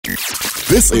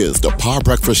This is the Power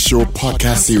Breakfast Show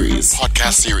podcast series.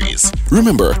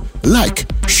 Remember, like,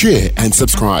 share, and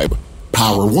subscribe.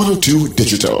 Power 102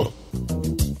 Digital.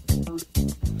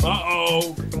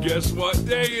 Uh-oh. Guess what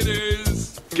day it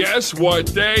is? Guess what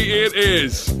day it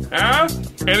is? Huh?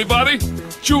 Anybody?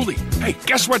 Julie, hey,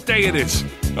 guess what day it is?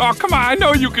 Oh, come on, I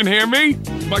know you can hear me.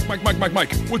 Mike.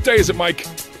 What day is it, Mike?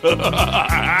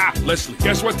 Leslie,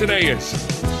 guess what today is?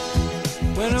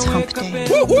 It's hump day.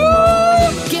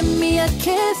 Woo-woo! Give me a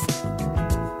kiss.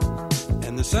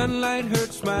 And the sunlight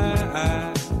hurts my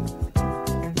eyes.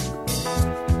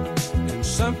 And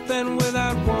something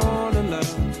without wanna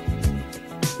love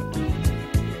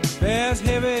bears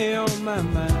heavy on my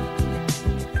mind.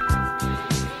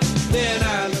 Then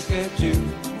I look at you,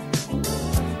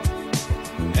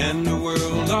 and the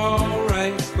world's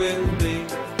alright with me.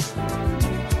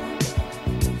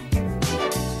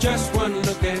 Just one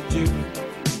look at you,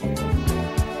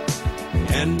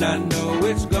 and I know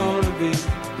it's gonna be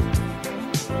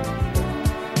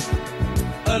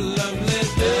a lovely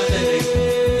day.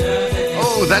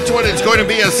 Oh, that's what it's going to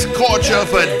be, a scorcher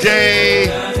of a day.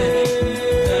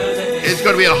 It's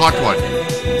going to be a hot one.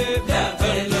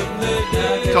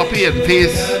 Copy and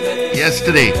paste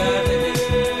yesterday,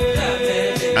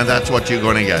 and that's what you're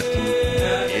going to get.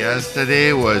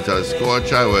 Yesterday was a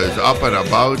scorcher. I was up and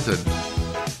about, and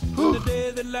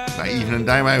by evening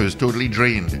time I was totally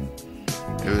drained. It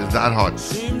was that hot.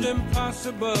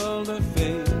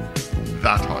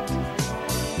 That hot.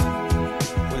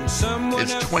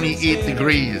 It's 28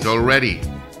 degrees already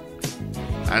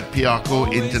at Piarco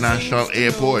International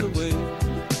Airport.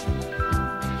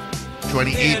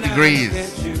 28 degrees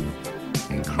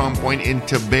in Crown Point in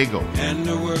Tobago.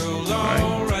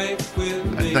 Right.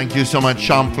 And thank you so much,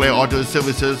 Champlain Auto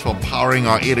Services, for powering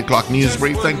our 8 o'clock news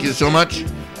brief. Thank you so much.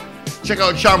 Check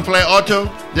out Champlain Auto.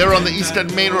 They're on the Eastern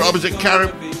Main Road opposite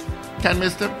Carib. Can't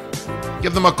miss them.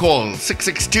 Give them a call,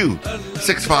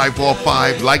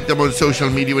 662-6545. Like them on social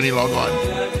media when you log on.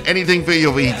 Anything for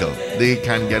your vehicle, they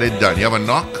can get it done. You have a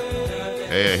knock?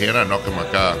 Hey, I hear a knock in my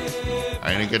car.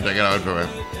 I need to check it out for me.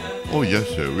 Oh, yes,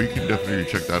 sir. We can definitely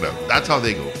check that out. That's how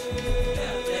they go.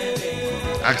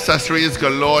 Accessories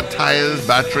galore, tires,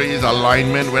 batteries,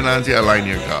 alignment. When I say align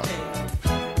your car.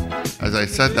 As I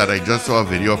said that, I just saw a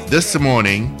video of this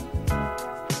morning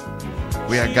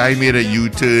where a guy made a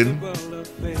U-turn.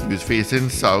 He was facing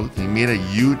south. He made a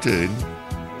U-turn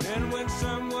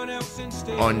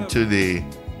onto the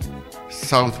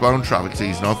southbound traffic, so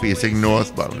he's now facing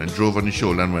northbound, and drove on the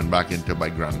shoulder and went back into my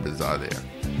Grand Bazaar there.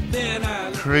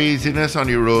 Craziness on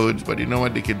the roads, but you know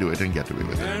what? They can do it and get away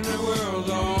with it.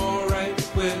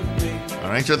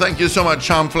 Alright, so thank you so much,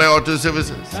 Champlain Auto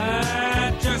Services.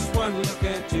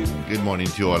 Good morning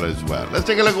to you all as well. Let's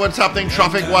take a look at what's happening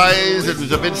traffic-wise. It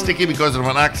was a bit sticky because of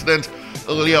an accident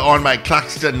earlier on by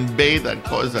Claxton Bay that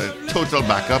caused a total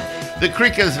backup. The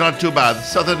creek is not too bad.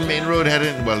 Southern Main Road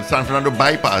heading, San Fernando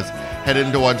Bypass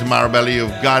heading towards Marabella.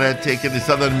 You've got to take the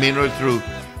Southern Main Road through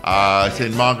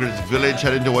St. Margaret's Village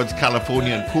heading towards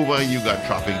California and Cuba. You got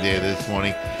traffic there this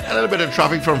morning. A little bit of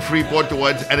traffic from Freeport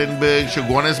towards Edinburgh.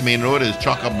 Chaguanas Main Road is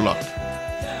chock-a-block.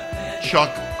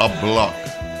 Chock-a-block.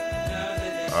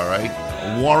 All right.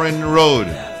 Warren Road,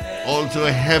 also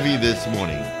heavy this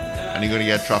morning. And you're going to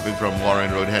get traffic from Warren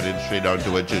Road headed straight down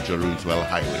towards Churchill Roosevelt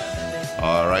Highway.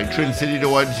 All right. Trin City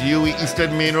towards UE.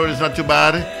 Eastern Main Road is not too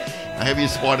bad. A heavy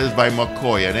spot is by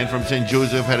McCoy. And then from St.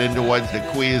 Joseph heading towards the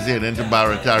Quaysy and into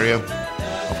Barataria.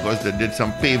 Of course, they did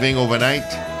some paving overnight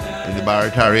in the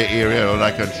Barataria area. All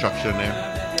that construction there.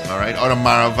 All right. Out of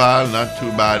Maraval, not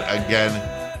too bad again.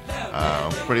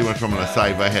 Pretty much from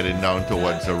Lasaiva heading down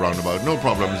towards the roundabout. No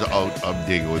problems out of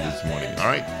Dago this morning. All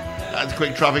right. That's a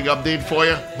quick traffic update for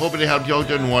you. Hoping it helped you out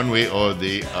in one way or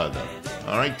the other.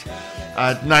 All right.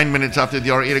 At 9 minutes after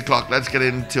the hour, 8 o'clock, let's get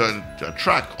into a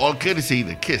track. All courtesy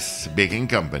the Kiss Baking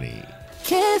Company.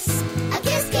 Kiss. A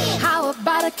kiss cake. How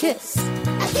about a kiss?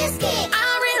 A kiss cake.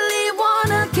 I really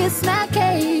want a kiss that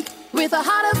cake with a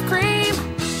heart of cream.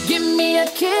 Give me a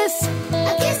kiss.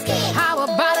 A kiss cake. How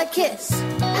about a kiss?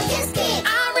 A kiss cake.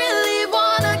 I really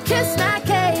want a kiss that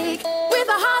cake with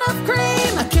a heart of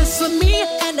cream. A kiss for me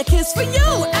and a kiss for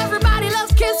you. Everybody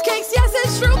loves kiss cakes. Yes,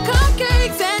 it's true.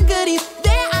 Cupcakes and goodies.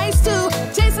 They're iced too.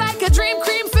 Tastes like a dream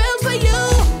cream filled for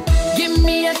you. Give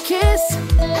me a kiss.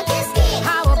 A kiss cake.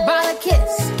 How about a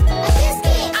kiss? A kiss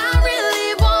cake. I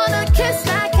really want a kiss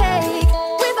that cake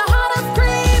with a heart of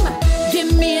cream.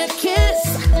 Give me a kiss.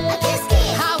 A kiss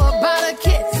cake. How about a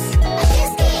kiss? A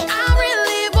kiss cake. I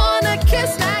really want a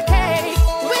kiss that cake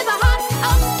with a heart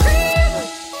of cream.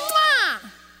 Mwah!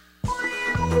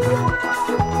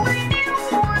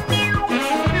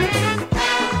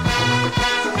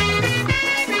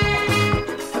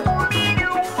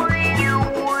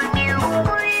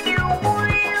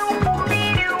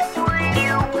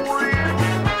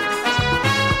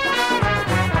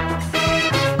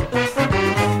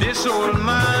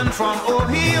 from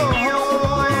Ohio,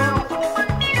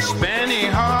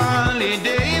 spending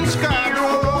holiday in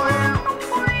Scarborough.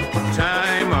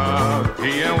 Time up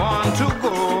here, want to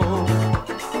go.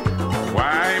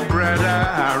 Why, brother,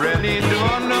 I really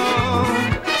don't know.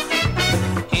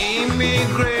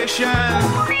 Immigration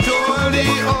told the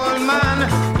old man,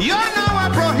 you're now a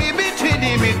prohibited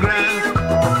immigrant.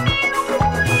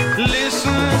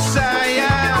 Listen,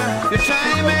 sire, the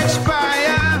time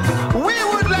expire. We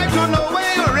would like to know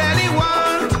where you really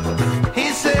want. He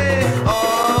said,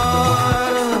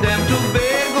 all them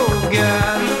Tobago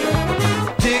girl,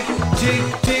 tick, tick,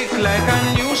 tick like a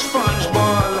new sponge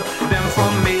ball. Them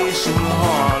from Mason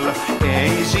Hall,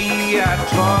 easy at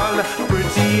all,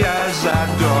 pretty as a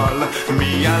doll.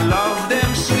 Me, I love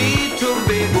them sweet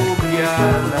Tobago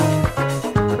girl.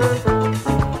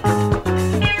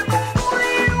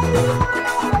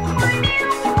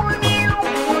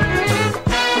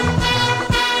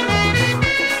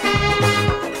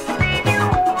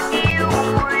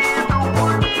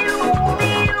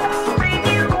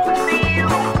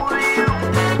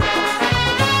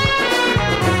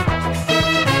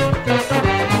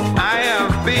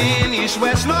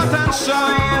 West, north and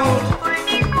south,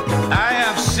 I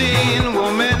have seen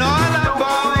women all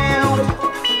about,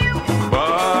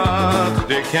 but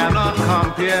they cannot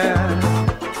compare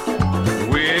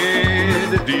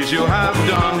with these you have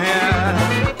done here.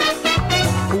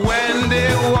 When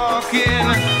they walk in,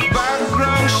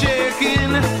 background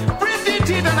shaking, pretty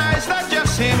teeth and eyes that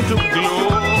just seem to glow.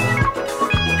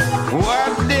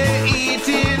 What they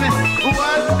eating,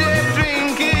 what they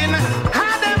drinking,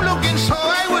 how them looking, so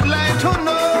I would like to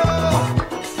know.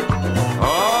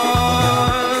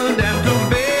 All them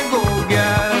Tobago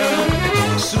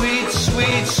girls, sweet,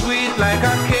 sweet, sweet like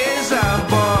a Kaiser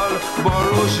ball.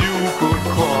 Boroughs you could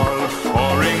call,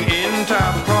 or ring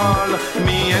Interpol.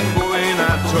 Me ain't going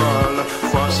at all,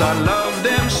 'cause I love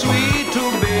them sweet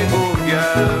Tobago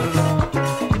girls.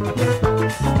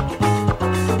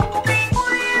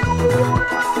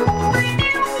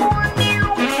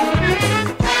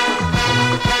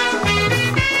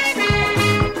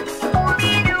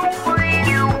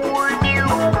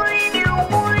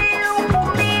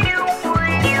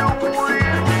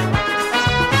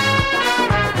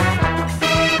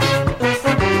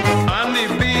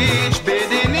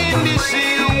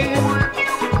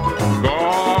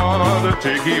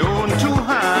 Take your own two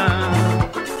hands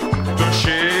to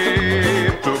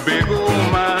shape Tobago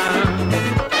man.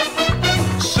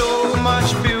 So much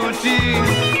beauty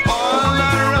all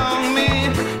around me.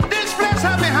 This place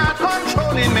have me heart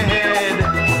controlling my head.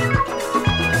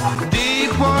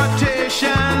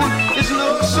 Deportation is no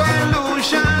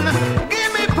solution.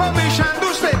 Give me permission to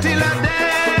stay till I'm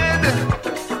dead.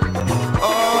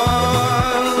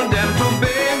 All them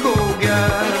Tobago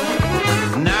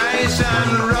girls, nice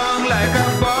and wrong like a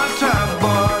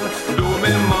butterball. Do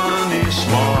me money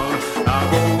small, I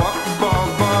go walk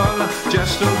ball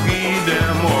just to give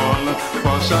them all.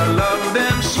 'Cause I love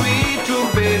them sweet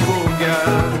Tobago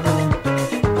girls.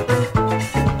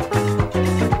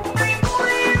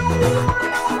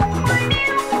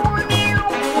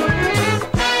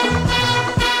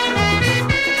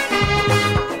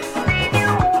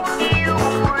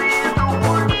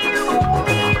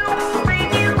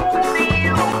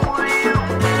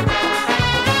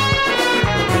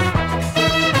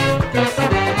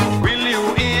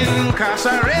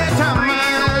 Incarcerate a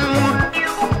man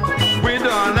with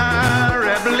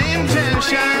honorable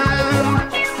intention.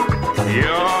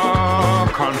 Your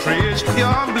country is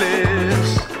pure bliss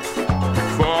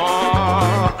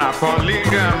for a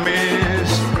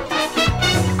polygamist.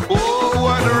 Oh,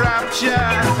 what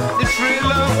rapture, the thrill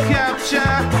of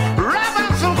capture.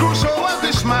 Robinson Crusoe was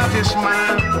the smartest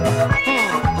man.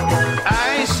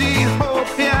 I see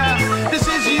hope here, this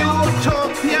is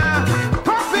utopia.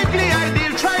 Perfectly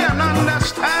ideal, try and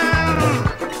understand.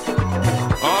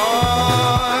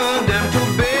 All them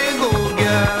Tobago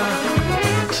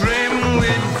girls, trim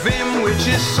with vim, which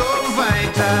is so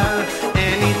vital.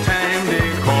 Anytime they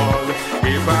call,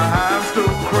 if I have to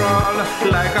crawl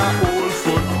like an old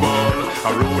football,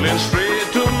 I'm rolling straight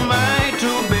to my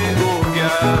Tobago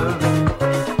girl.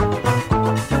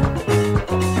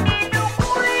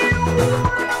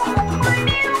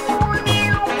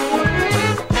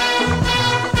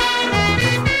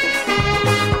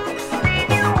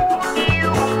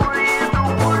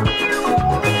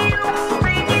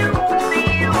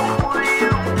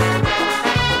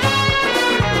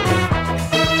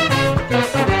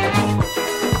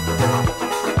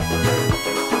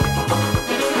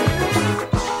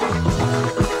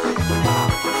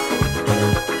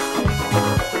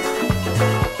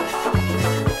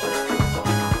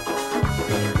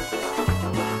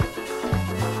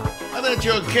 And that's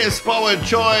your Kiss Power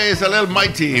choice. A little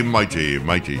mighty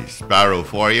Sparrow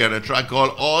for you. And a track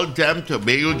called All Damn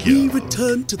Tobago We Girl.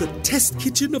 return to the test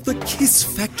kitchen of the Kiss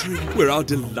Factory, where our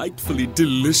delightfully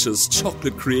delicious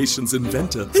chocolate creations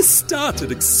inventor has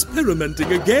started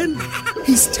experimenting again.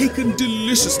 He's taken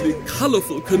deliciously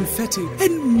colorful confetti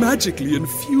and magically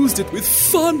infused it with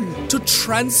fun to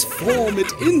transform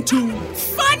it into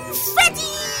funfetti,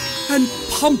 and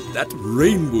pump that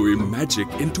rainbowy magic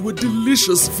into a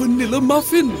delicious vanilla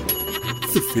muffin.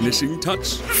 The finishing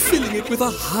touch, filling it with a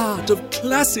heart of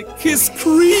classic Kiss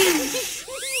cream.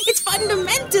 It's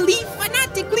fundamentally,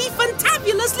 fanatically,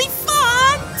 fantabulously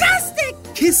fantastic!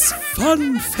 Kiss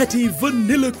Funfetti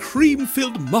vanilla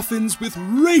cream-filled muffins with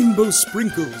rainbow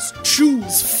sprinkles.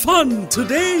 Choose fun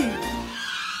today.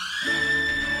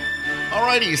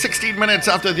 Alrighty, 16 minutes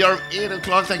after the hour of 8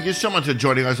 o'clock. Thank you so much for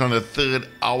joining us on the third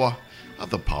hour of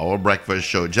the Power Breakfast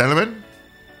Show. Gentlemen?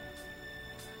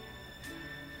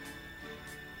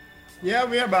 Yeah,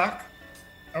 we are back.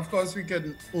 Of course, we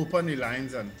can open the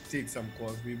lines and take some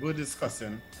calls. We were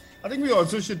discussing. I think we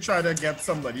also should try to get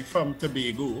somebody from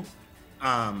Tobago.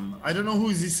 I don't know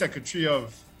who's the Secretary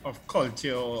of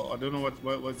Culture, or I don't know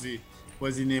what was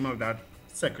the name of that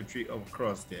secretary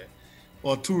across there,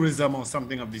 or tourism or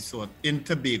something of the sort in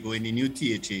Tobago, in the new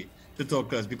THA, to talk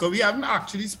to us, because we haven't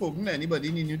actually spoken to anybody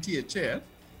in the new THA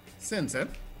since it.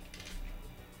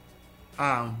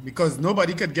 Because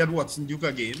nobody could get Watson Duke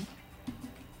again.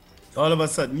 All of a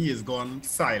sudden he has gone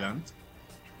silent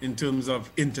in terms of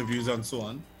interviews and so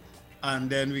on. And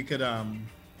then we could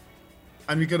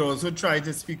also try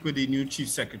to speak with the new Chief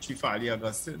Secretary, Fali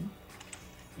Augustine.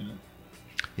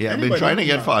 Yeah, I've been trying to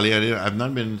get Fali. I've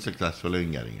not been successful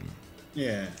in getting him.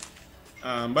 Yeah.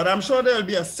 But I'm sure there'll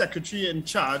be a secretary in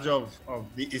charge of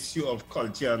the issue of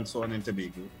culture and so on in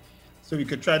Tobago. So we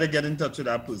could try to get in touch with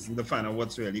that person to find out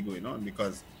what's really going on,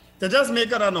 because they just make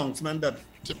an announcement that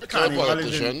typical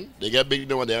politician, they get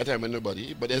big over there time with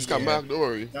nobody, but they just come back, don't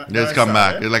worry. Let's come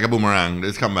back. It's like a boomerang.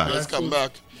 Let's come back. Let's come back.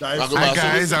 Hi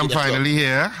guys, I'm finally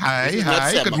here. Hi,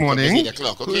 good morning.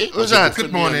 Who's that?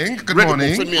 Good morning.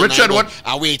 Richard, what?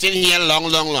 I'm waiting here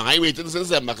long. I waited since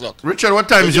 7 o'clock. Richard, what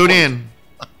time zone in?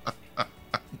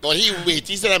 But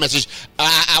he sent a message.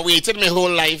 I waited my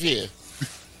whole life here.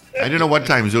 I don't know what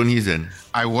time zone he's in.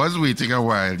 I was waiting a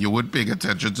while. You would pay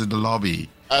attention to the lobby.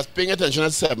 I was paying attention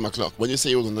at 7 o'clock when you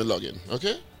say you were going to log in,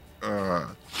 okay?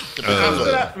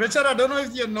 After that, Richard, I don't know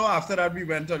if you know, after that we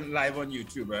went live on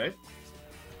YouTube, right?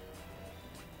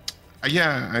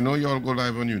 Yeah, I know you all go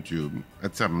live on YouTube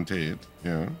at 7 to 8.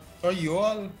 Yeah. Oh, you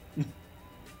all?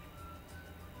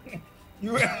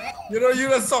 you know, you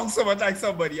don't sound so much like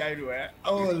somebody I know, eh?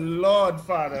 Oh, Lord,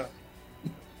 Father.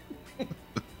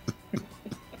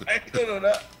 I don't know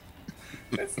that.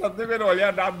 It's something when all you're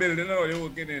that building and all you're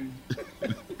working in.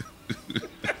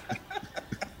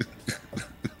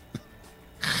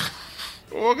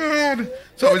 Oh, God.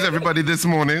 So how is everybody this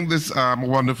morning, this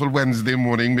wonderful Wednesday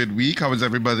morning, midweek? How is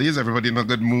everybody? Is everybody in a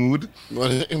good mood?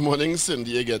 Morning,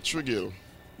 Cindy. You get through, girl.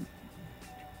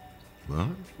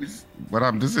 What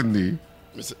happened to Cindy?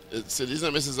 Cindy's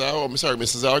not Mrs. R. I'm sorry,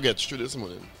 Mrs. R gets through this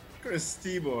morning.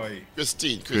 Christine, boy.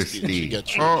 Christine. She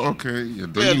gets through. Oh, okay. You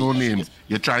don't even know names.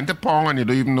 You're trying to pong and you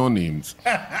don't even know names.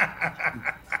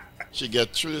 She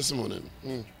get through this morning.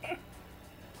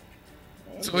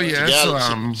 So yes,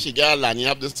 she got a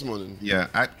lanyard up this morning. Yeah,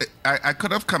 I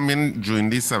could have come in during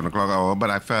the 7 o'clock hour,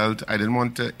 but I felt I didn't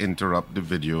want to interrupt the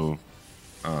video.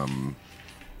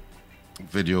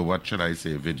 What should I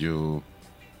say? Video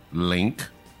link,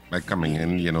 like coming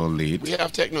in, late. We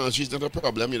have technology; it's not a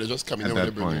problem. Just coming in.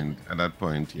 At that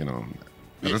point,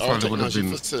 I just felt it would have been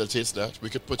facilitates that.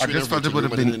 We could put. I just felt it would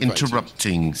have been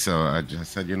interrupting, so I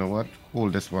just said, you know what,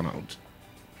 hold this one out.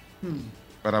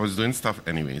 But I was doing stuff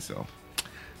anyway, so.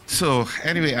 So,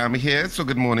 anyway, I'm here. So,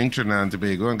 good morning, Trinidad and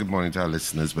Tobago, and good morning to our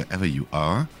listeners, wherever you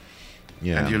are.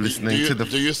 Yeah. And you're listening to the...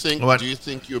 Do you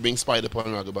think you're being spied upon,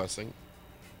 Raghubar Singh?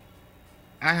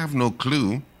 I have no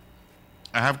clue.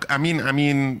 I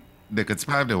mean, they could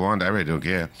spy if they want. I really don't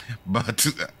care. But,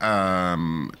 I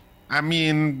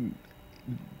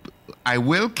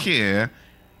will care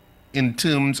in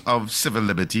terms of civil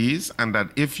liberties, and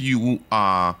that if you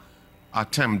are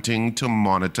attempting to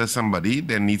monitor somebody,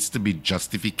 there needs to be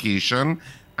justification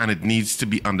and it needs to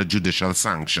be under judicial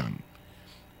sanction.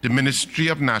 The Ministry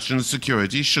of National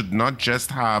Security should not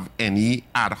just have any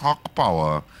ad hoc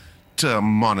power to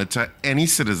monitor any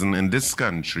citizen in this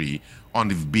country on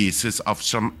the basis of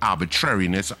some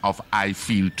arbitrariness of I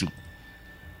feel to.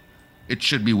 It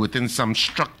should be within some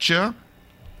structure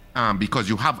because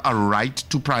you have a right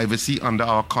to privacy under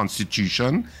our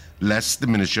Constitution. lest the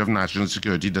Ministry of National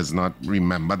Security does not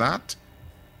remember that,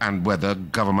 and whether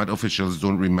government officials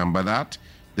don't remember that,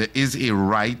 there is a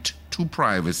right to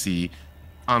privacy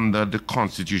under the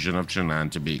Constitution of Trinidad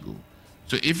and Tobago.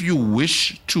 So if you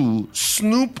wish to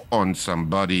snoop on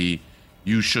somebody,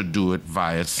 you should do it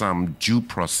via some due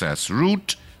process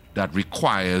route that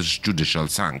requires judicial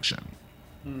sanction.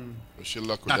 Wish you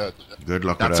luck with that. Good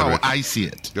luck with that. That's how I see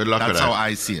it. Good luck with that. That's how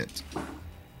I see it.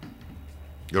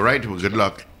 You're right. Well, good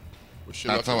luck.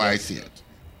 That's how I see it.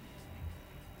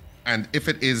 And if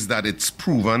it is that it's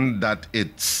proven that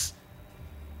it's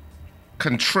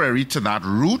contrary to that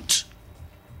route,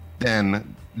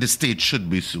 then the state should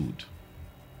be sued.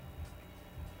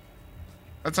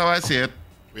 That's how I see it.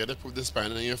 We had to prove the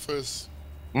spine on you first.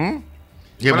 Yeah,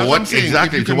 but what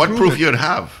exactly? So what proof you'd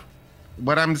have?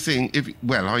 What I'm saying,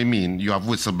 how you mean? You have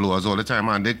whistleblowers all the time,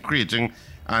 and they're creating,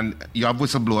 and you have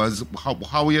whistleblowers.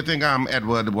 How you think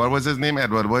Edward? What was his name?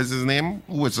 Edward. What is his name?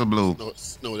 Whistleblow.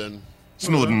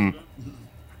 Snowden.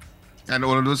 And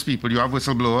all of those people, you have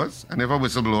whistleblowers, and if a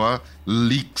whistleblower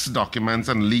leaks documents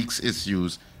and leaks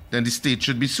issues, then the state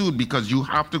should be sued because you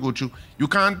have to go through. You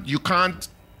can't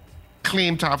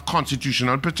claim to have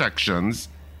constitutional protections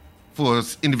for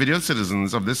individual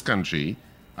citizens of this country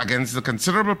against the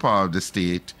considerable power of the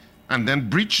state and then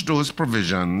breach those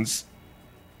provisions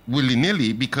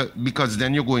willy-nilly because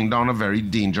then you're going down a very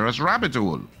dangerous rabbit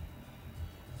hole.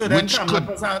 So then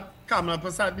Kamala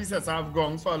Prasad says I've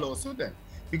gone for a lawsuit then.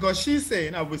 Because she's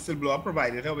saying a whistleblower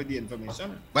provided her with the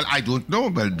information. Well, I don't know,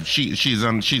 but she's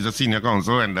a senior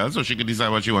counsel render, so she could decide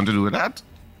what she wants to do with that.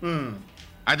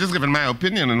 I just given my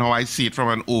opinion on how I see it from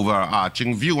an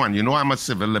overarching view, and you know I'm a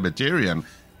civil libertarian.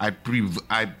 I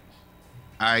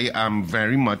am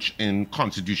very much in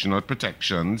constitutional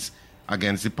protections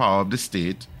against the power of the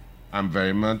state. I'm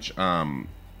very much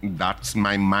that's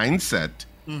my mindset.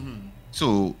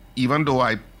 So even though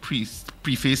I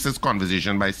preface this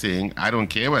conversation by saying I don't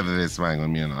care whether they're spying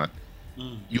on me or not,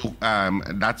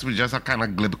 that's just a kind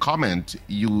of glib comment.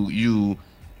 You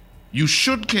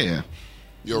should care.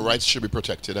 Your rights should be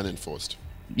protected and enforced.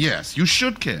 Yes, you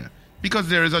should care because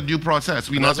there is a due process.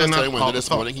 This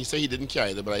morning he said he didn't care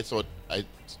either, but I thought that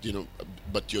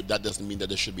doesn't mean that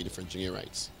there should be infringing your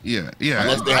rights. Yeah.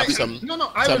 Unless they have some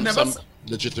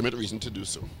legitimate reason to do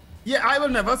so. Yeah, I will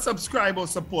never subscribe or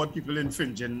support people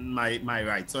infringing my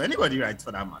rights or anybody's rights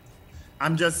for that matter.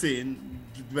 I'm just saying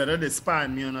whether they spy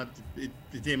on me or not, it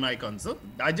ain't my concern.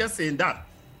 I'm just saying that.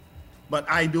 But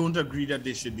I don't agree that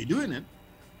they should be doing it.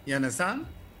 You understand?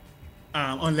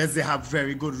 Unless they have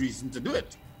very good reason to do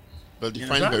it. Well,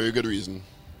 define very good reason.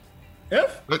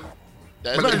 If?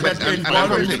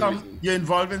 You're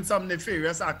involved in some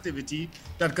nefarious activity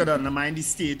that could undermine the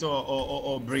state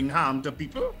or bring harm to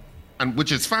people. And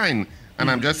which is fine. And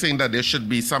I'm just saying that there should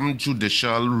be some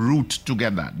judicial route to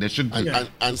get that. There should be.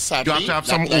 And sadly, you have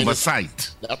to have some oversight.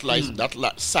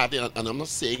 Sadly, and I'm not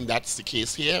saying that's the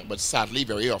case here, but sadly,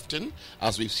 very often,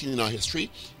 as we've seen in our history,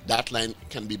 that line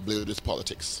can be blurred with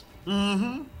politics.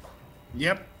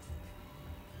 Yep.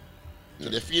 So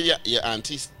they feel you're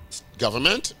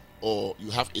anti-government, or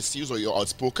you have issues, or you're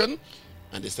outspoken,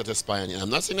 and they start to spy on you. I'm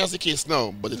not saying that's the case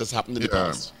now, but it has happened in the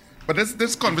past. But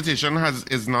this conversation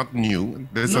is not new.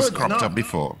 This has cropped up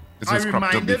before.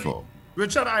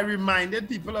 Richard, I reminded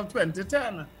people of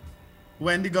 2010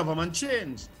 when the government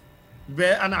changed,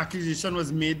 where an accusation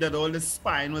was made that all the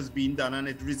spying was being done and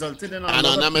it resulted in... And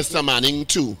under Mr. Manning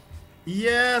too.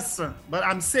 Yes, but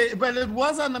I'm saying, well, it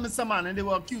was under Mr. Manning. They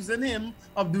were accusing him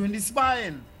of doing the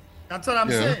spying. That's what I'm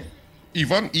saying.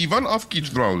 Even of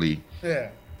Keith Rowley.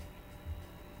 Yeah.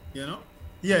 You know?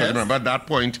 Yes. Remember at that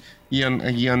point, he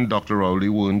and Dr. Rowley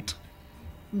weren't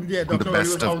on the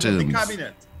best of terms. The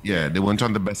cabinet. Yeah, they weren't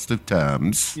on the best of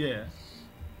terms. Yeah.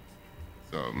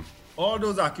 So all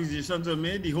those accusations were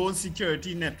made. The whole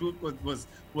security network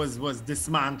was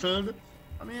dismantled.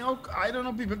 I mean, I don't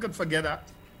know, people could forget that.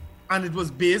 And it was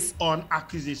based on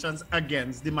accusations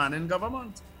against the Manning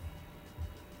government.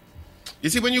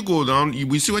 You see, when you go down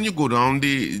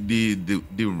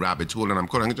the rabbit hole, and I'm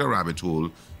calling it a rabbit hole,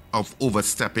 of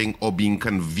overstepping or being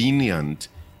convenient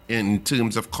in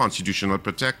terms of constitutional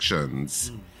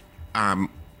protections,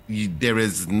 there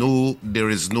is no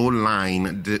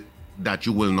line that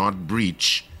you will not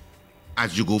breach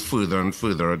as you go further and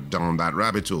further down that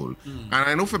rabbit hole. And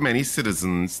I know for many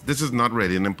citizens, this is not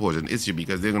really an important issue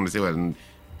because they're going to say,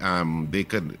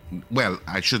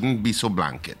 I shouldn't be so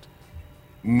blanket.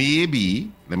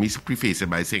 Maybe, let me preface it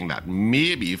by saying that,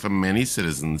 maybe for many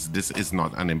citizens, this is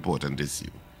not an important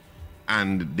issue.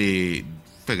 And they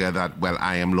figure that,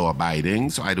 I am law-abiding,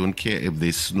 so I don't care if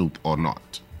they snoop or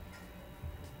not.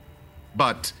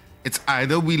 But It's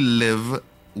either we live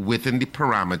within the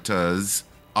parameters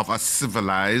of a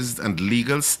civilized and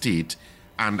legal state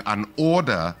and an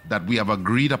order that we have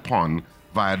agreed upon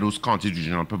via those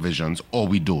constitutional provisions, or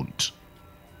we don't.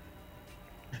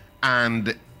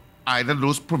 And either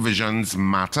those provisions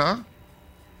matter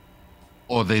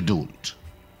or they don't.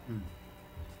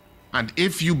 And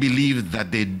if you believe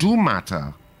that they do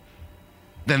matter,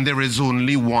 then there is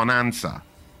only one answer: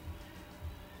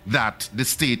 that the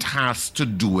state has to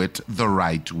do it the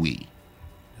right way.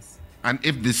 Yes. And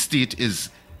if the state is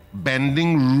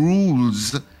bending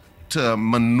rules to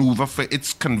maneuver for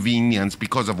its convenience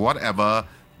because of whatever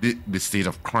the state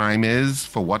of crime is,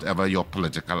 for whatever your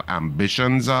political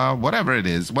ambitions are, whatever it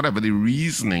is, whatever the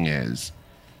reasoning is,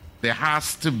 there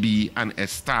has to be an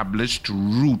established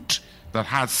route that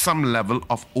has some level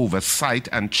of oversight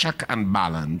and check and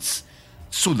balance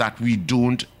so that we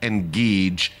don't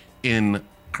engage in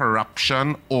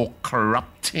corruption or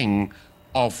corrupting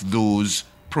of those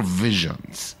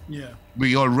provisions. Yeah.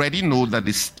 We already know that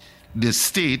the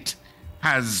state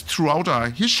has, throughout our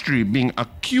history, been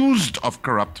accused of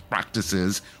corrupt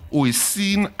practices or is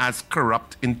seen as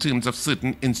corrupt in terms of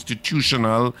certain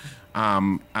institutional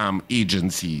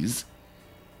agencies.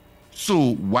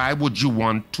 So why would you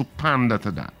want to pander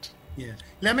to that? Yeah.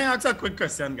 Let me ask a quick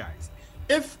question, guys.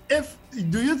 If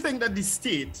do you think that the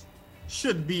state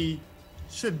should be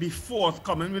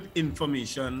forthcoming with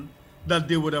information that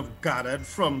they would have gathered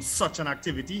from such an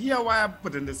activity? Here, why I'm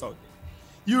putting this out there.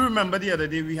 You remember the other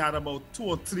day we had about 2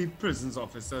 or 3 prisons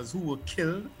officers who were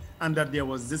killed, and that there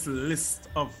was this list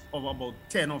of about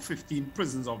 10 or 15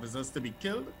 prisons officers to be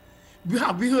killed.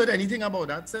 Have we heard anything about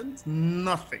that since?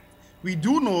 Nothing. We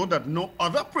do know that no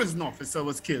other prison officer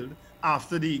was killed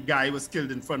after the guy was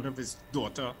killed in front of his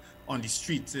daughter on the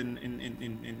streets in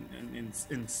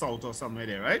South or somewhere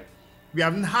there, right? We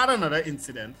haven't had another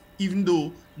incident, even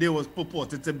though there was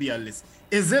purported to be a list.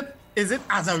 Is it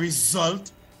as a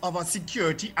result of a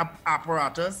security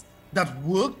apparatus that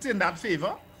worked in that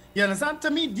favor? You understand?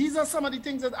 To me, these are some of the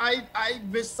things that I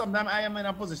wish sometimes I am in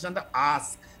a position to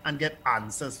ask and get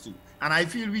answers to. And I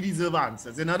feel we deserve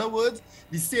answers. In other words,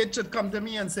 the state should come to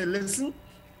me and say, listen,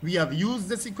 we have used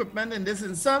this equipment in this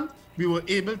instance. We were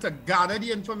able to gather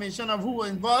the information of who were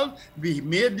involved. We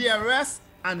made the arrest,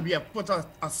 and we have put a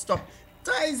stop.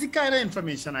 That is the kind of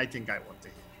information I think I want to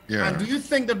hear. Yeah. And do you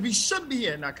think that we should be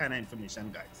hearing that kind of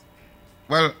information, guys?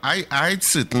 Well, I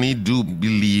certainly do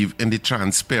believe in the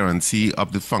transparency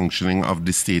of the functioning of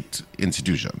the state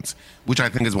institutions, which I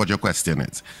think is what your question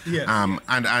is. Yes.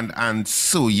 And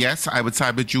so, yes, I would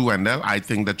side with you, Wendell. I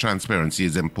think that transparency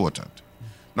is important.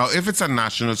 Now, if it's a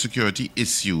national security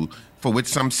issue for which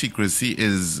some secrecy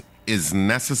is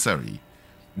necessary,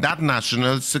 that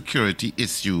national security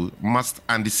issue must,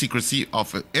 and the secrecy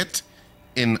of it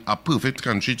in a perfect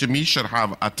country, to me, should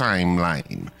have a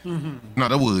timeline. Mm-hmm. In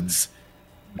other words,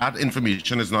 that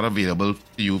information is not available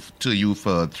to you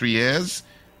for 3 years,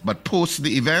 but post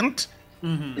the event,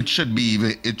 mm-hmm. it should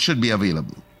be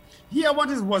available. Here,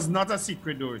 was not a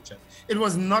secret, though, Richard. It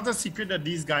was not a secret that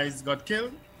these guys got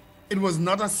killed. It was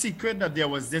not a secret that there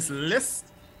was this list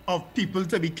of people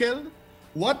to be killed.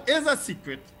 What is a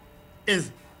secret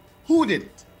is who did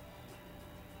it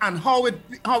and how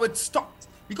it stopped,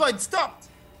 because it stopped.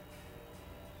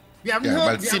 We haven't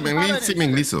heard. But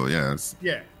seemingly so, yes.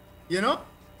 Yeah, you know.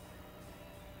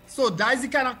 So that is the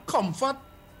kind of comfort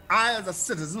I, as a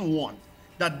citizen, want,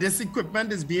 that this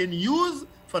equipment is being used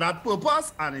for that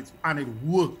purpose, and it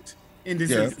worked in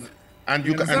this instance. And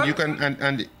you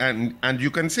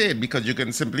can say it, because you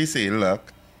can simply say,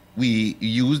 look, we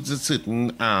used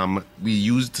certain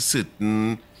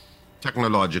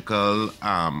technological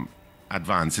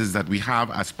advances that we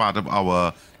have as part of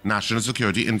our national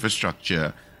security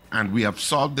infrastructure, and we have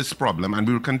solved this problem, and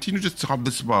we will continue to solve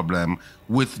this problem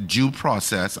with due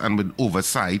process and with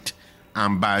oversight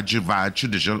by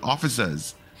judicial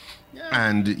officers. Yeah.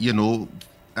 And, you know,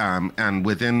 and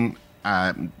within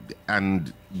a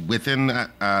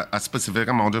specific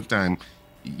amount of time,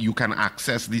 you can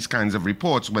access these kinds of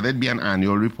reports, whether it be an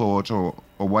annual report or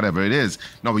whatever it is.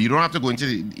 Now, you don't have to go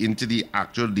into the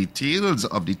actual details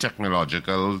of the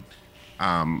technological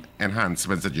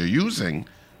enhancements that you're using.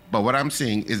 But what I'm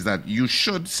saying is that you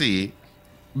should say,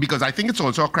 because I think it's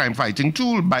also a crime-fighting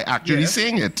tool by actually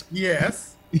saying it.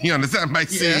 Yes. You understand? By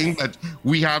saying that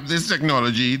we have this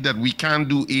technology that we can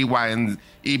do A,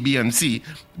 B, and C,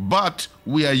 but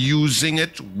we are using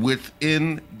it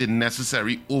within the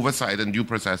necessary oversight and due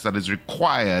process that is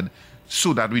required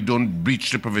so that we don't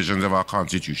breach the provisions of our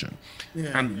Constitution.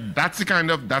 Yeah. And that's the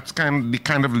kind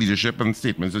of leadership and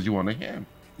statements that you want to hear.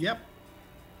 Yep.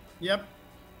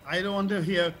 I don't want to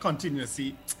hear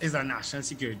continuously, it's a national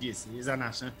security issue, it's a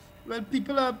national... Well,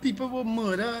 people were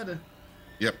murdered.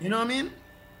 Yep. You know what I mean?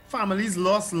 Families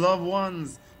lost loved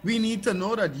ones. We need to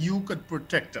know that you could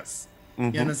protect us.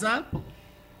 Mm-hmm. You understand?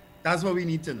 That's what we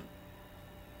need to know.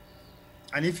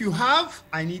 And if you have,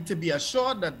 I need to be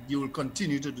assured that you will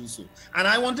continue to do so. And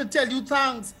I want to tell you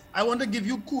thanks. I want to give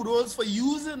you kudos for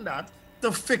using that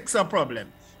to fix a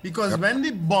problem. Because when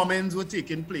the bombings were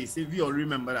taking place, if you all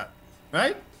remember that,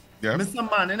 right? Yeah. Mr.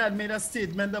 Manning had made a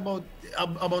statement about a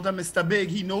Mr. Big.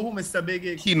 He know who Mr. Big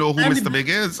is. He know who Mr. Big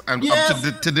is. And Yes.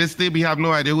 up to this day, we have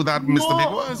no idea who that Mr.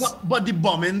 Big was. But the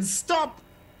bombing stopped.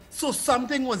 So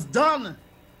something was done.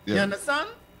 Yeah. You understand?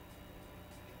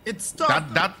 It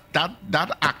stopped.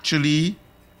 That actually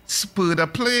spurred a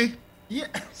play. Yeah.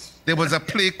 There was a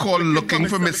play called Looking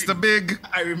for Mr. Big.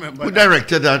 I remember. Who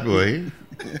directed that, boy?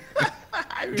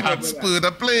 That spurred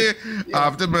a play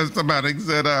after Mr. Manning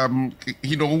said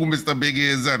he know who Mr. Big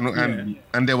is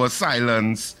and there was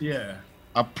silence. Yeah.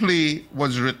 A play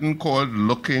was written called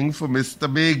Looking for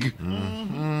Mr. Big.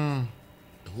 Mm-hmm.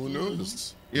 Who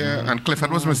knows? Yeah, and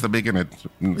Clifford was Mr. Big in it.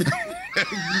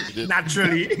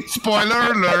 Naturally.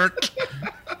 Spoiler alert.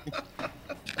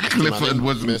 Clifford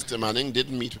was... Mr. Manning did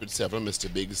meet with several Mr.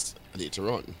 Bigs later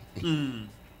on. Mm.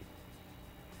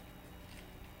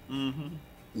 Mm-hmm.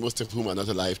 Most of whom are not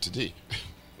alive today.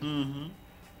 Mm-hmm.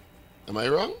 Am I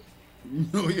wrong?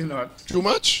 No, you're not. Too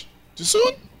much? Too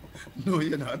soon? No,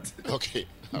 you're not. Okay.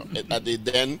 At the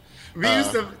then...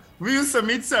 We used to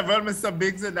meet several Mr.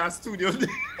 Bigs in that studio.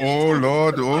 Oh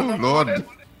Lord.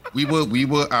 We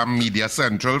were media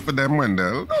central for them,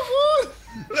 Wendell.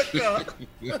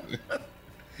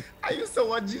 I used to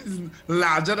watch these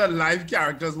larger than life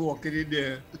characters walking in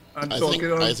there and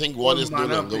talking. I think one is no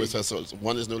longer with us also.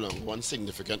 One is no longer. One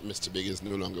significant Mr. Big is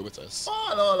no longer with us.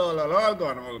 All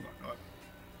gone.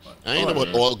 I ain't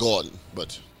about all gone,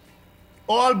 but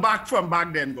all back from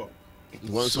back then gone.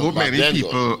 So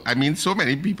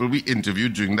many people we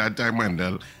interviewed during that time,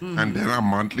 Wendell, and then a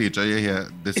month later you hear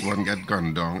this one get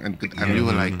gunned down, and you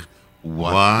were like,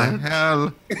 what the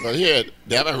hell? Well, here,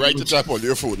 they have a right to tap on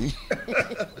your phone.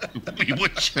 We were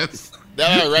just... They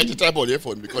have a right to tap on your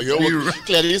phone because you're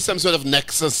clearly some sort of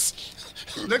nexus.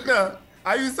 Look now,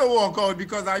 I used to walk out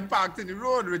because I parked in the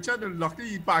road. Richard and luckily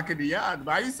he parked in the yard.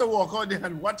 But I used to walk out there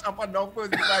and watch up and down first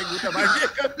before I go to my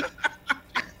vehicle.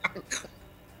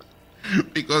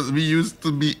 Because we used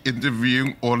to be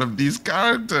interviewing all of these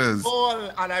characters.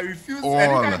 And I refused.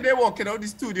 Anytime they walking out the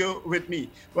studio with me,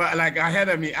 well, like ahead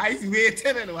of me, I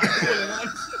waiting and I holding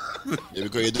on. Yeah,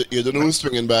 because you don't know who's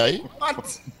swinging by.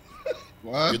 What?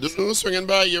 You don't know who's swinging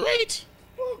by, you're right.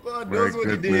 Oh, God, those were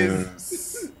the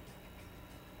days.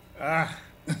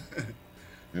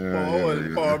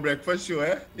 Power breakfast show,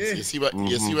 eh? Yeah. You see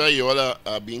why you all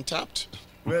are being tapped?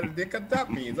 Well, they can tap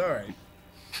me, it's all right.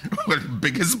 Well,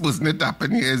 biggest person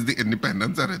tapping here is the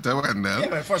independent editor, Wendell.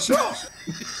 Yeah, for sure.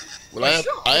 Well,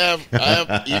 I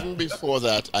have even before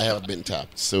that, I have been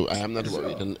tapped, so I am not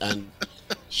worried. And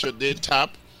should they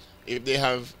tap, if they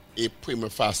have a prima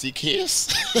facie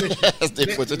case, as they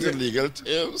put it in legal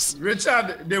terms.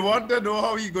 Richard, they want to know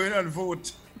how you're going to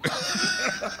vote.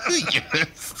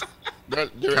 Yes. They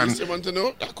really want to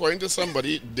know, according to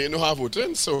somebody, they know how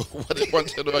voting, so what they want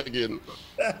to know again,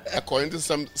 according to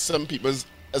some people's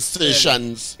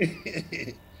assertions.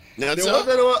 They want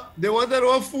to know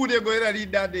what food they're going to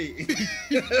eat that day.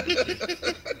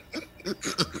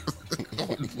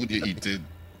 What food you eating?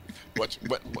 What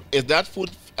is that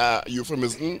food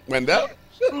euphemism, Wendell?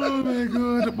 Oh my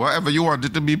God. Whatever you want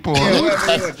it to be, Paul.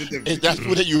 Is that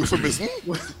food a euphemism?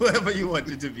 Whatever you want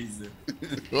it to be, sir.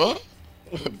 What?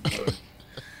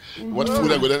 What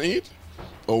food are going to eat?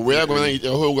 Or where are going to eat?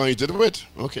 Or who are going to eat it with?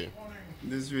 Okay.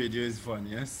 This radio is fun,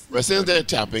 yes? Well, since they're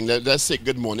tapping, let's say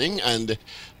good morning. And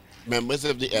members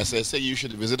of the SSA, you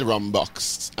should visit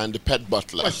Rumbox and the Pet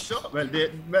Butler. For sure. Well,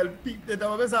 they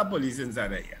always have police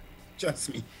inside here.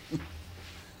 Trust me.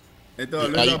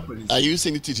 Are you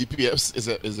saying the TTPS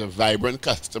is a vibrant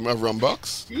customer of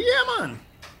Rumbox? Yeah, man.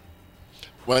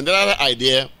 Well, then I have an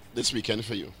idea this weekend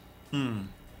for you. And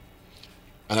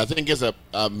I think it's a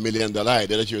 $1 million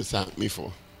idea that you'll thank me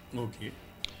for. Okay.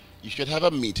 You should have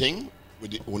a meeting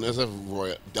with the owners of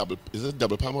Royal Double. Is it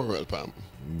Double Palm or Royal Palm?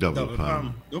 Double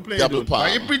Palm. Don't play Double Palm.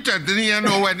 Why you pretending you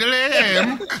know where to lay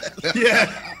him?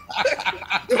 Yeah.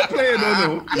 Don't play it,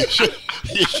 no.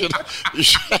 You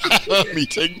should have a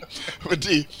meeting with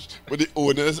the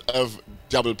owners of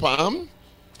Double Palm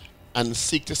and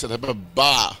seek to set up a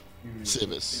bar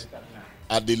service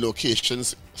at the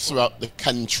locations throughout the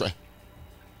country.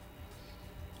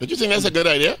 Don't you think that's a good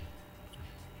idea?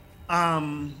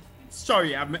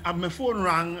 Sorry, my phone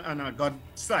rang and I got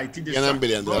slightly You're not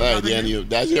distracted. $1 billion idea,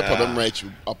 that's your problem, right?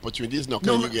 You opportunities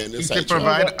knocking you get in the He side. said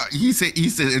provide. He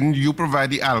said, and you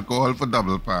provide the alcohol for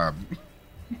Double Palm.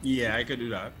 Yeah, I could do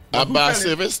that. A bar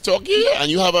service talk here,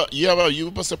 and you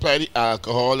supply the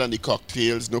alcohol and the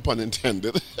cocktails, no pun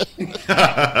intended. Who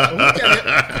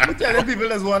telling people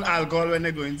there's one alcohol when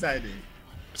they go inside it?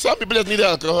 Some people just need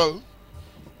alcohol.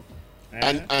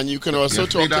 And you can also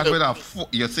talk to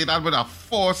you say that with a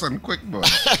force and quick, boy.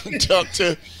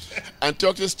 and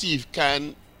talk to Steve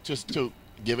Can just to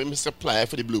give him a supply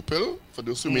for the blue pill for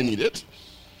those who may need it.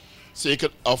 So you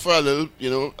could offer a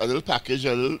little package,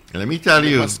 Let me tell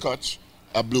you, a scotch,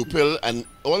 a blue pill, and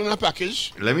all in a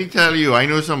package. Let me tell you, I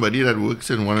know somebody that works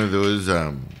in one of those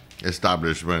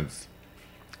establishments.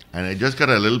 And I just got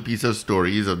a little piece of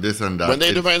stories of this and that. When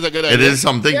they define a good idea. It is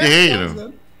something to hear, you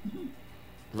know.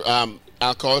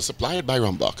 Alcohol supplied by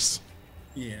Rumbox.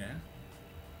 Yeah.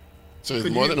 So it's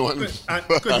more than one.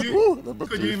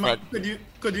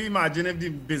 Could you imagine if the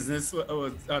business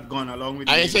had gone along with?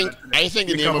 I think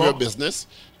the name of your business,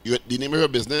 the name of your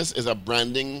business is a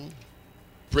branding,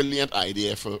 brilliant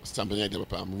idea for something like Double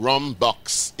Palm.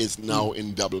 Rumbox is now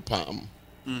in Double Palm.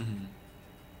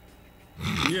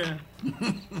 Yeah.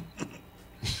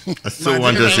 I so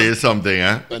want to say something,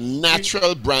 huh? A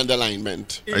natural brand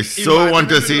alignment. I so want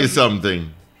to say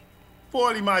something.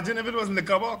 Paul, imagine if it was in the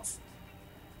box.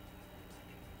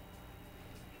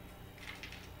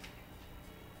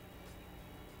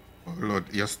 Oh Lord,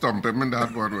 you stumped him in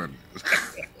that one.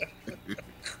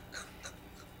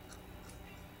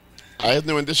 I had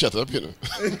no one to shut up, you know.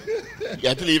 You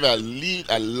had to leave a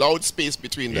loud space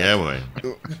between them. Yeah,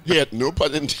 boy. He had no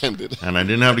pun intended. And I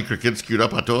didn't have the cricket skewed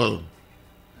up at all.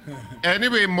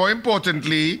 Anyway, more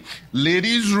importantly,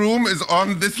 Ladies' Room is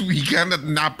on this weekend at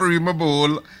Naparima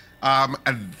Bowl.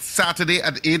 Saturday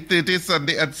at 8:30,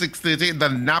 Sunday at 6:30. The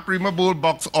Naparima Bowl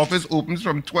box office opens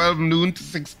from 12 noon to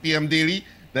 6 p.m. daily.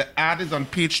 The ad is on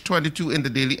page 22 in the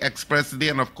Daily Express today.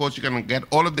 And of course, you can get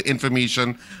all of the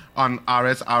information on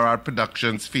RSRR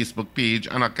Productions Facebook page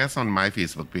and I guess on my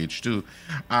Facebook page too.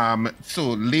 So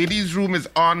Ladies' Room is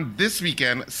on this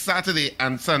weekend, Saturday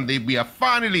and Sunday. We are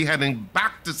finally heading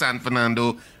back to San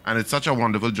Fernando and it's such a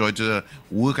wonderful joy to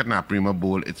work at Naparima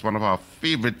Bowl. It's one of our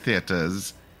favorite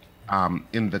theaters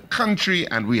in the country,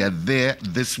 and we are there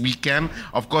this weekend.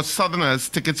 Of course, Southerners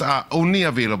tickets are only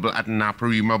available at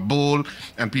Naparima Bowl,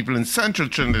 and people in Central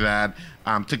Trinidad,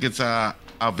 tickets are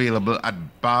available at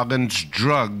Bargains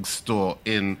Drug Store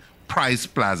in Price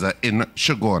Plaza in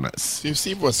Chaguanas.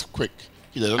 Steve was quick.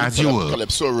 He didn't As you were.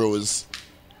 Calypso Rose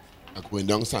going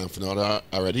down San Fernando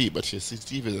already, but you see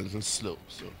Steve is a little slow.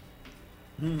 So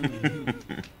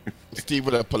Steve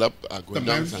would have pulled up going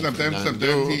down San Fernando.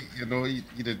 Sometimes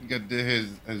he didn't get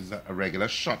his regular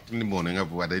shot in the morning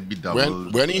of whether it be double.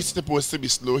 When he's supposed to be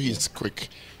slow, he's quick.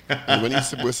 And when he's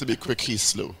supposed to be quick, he's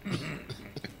slow.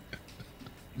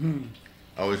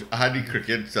 I had the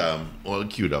crickets all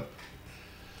queued up.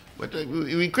 But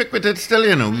we quick with it still,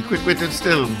 you know. We quick with it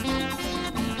still.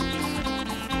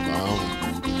 Wow.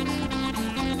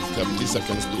 70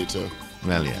 seconds later.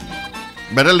 Well, yeah.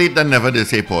 Better late than never, they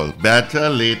say, Paul. Better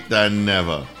late than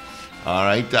never. All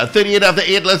right. 38 after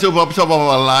 8. Let's open up some of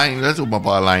our lines. Let's open up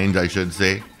our lines, I should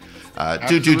say.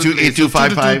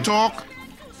 222-8255. Talk.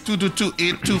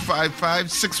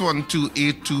 222-8255.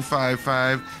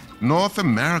 612-8255. North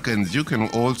Americans, you can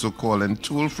also call in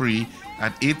toll-free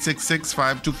at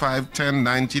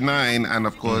 866-525-1099. And,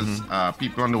 of course,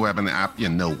 people on the web and the app, you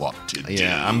know what to do.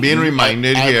 Yeah, I'm being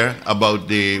reminded here about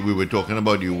we were talking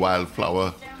about the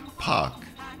Wildflower Park.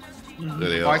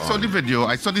 I saw the video.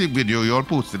 You all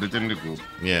posted it in the group.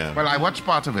 Yeah. Well, I watched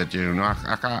part of it. You know,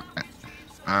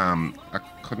 I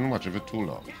couldn't watch it for too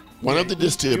long. One of the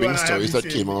disturbing stories that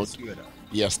came out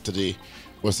yesterday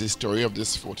was the story of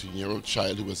this 14-year-old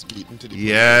child who was beaten to the ground.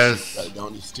 Yes. Fell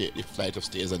down the flight of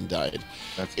stairs and died.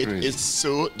 That's It crazy. is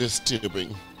so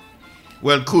disturbing.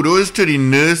 Well, kudos to the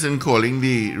nurse in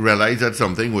realize that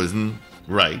something wasn't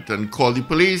right and call the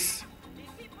police.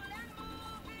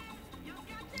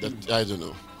 I don't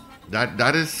know.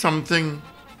 That is something.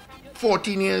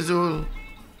 14 years old.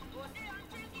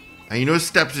 And you know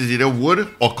steps is either wood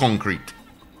or concrete.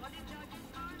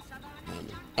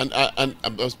 And I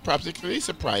was particularly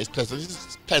surprised,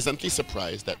 pleasantly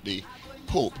surprised that the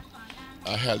Pope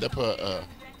held up a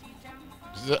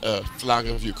flag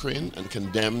of Ukraine and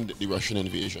condemned the Russian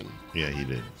invasion. Yeah, he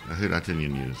did. I heard that in your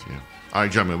news, yeah. All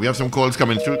right, gentlemen, we have some calls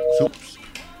coming through.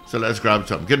 So let's grab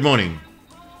some. Good morning.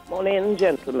 Morning,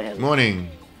 gentlemen. Morning.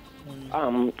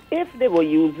 If they were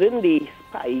using the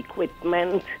spy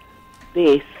equipment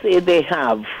they say they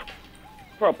have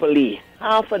properly,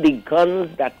 half of the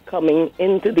guns that coming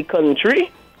into the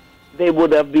country, they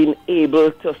would have been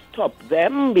able to stop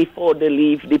them before they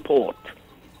leave the port.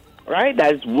 Right?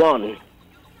 That's one.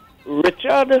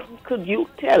 Richard, could you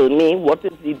tell me what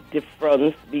is the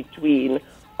difference between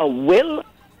a will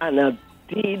and a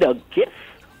deed of gift?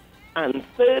 And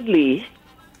thirdly,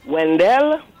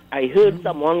 Wendell, I heard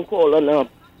someone call on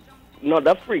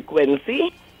another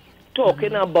frequency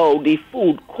talking about the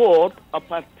food court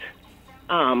up at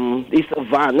the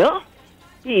Savannah.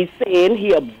 He's saying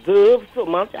he observed so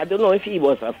much. I don't know if he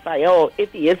was a fire or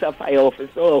if he is a fire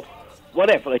officer or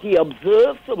whatever. He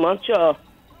observed so much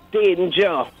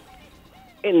danger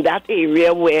in that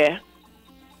area where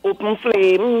open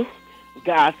flame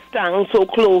gas stand so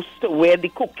close to where the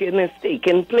cooking is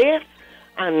taking place,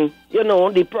 and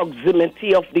the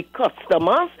proximity of the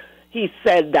customers. He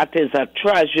said that is a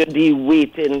tragedy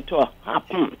waiting to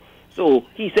happen. So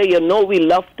he said, we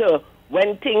love to,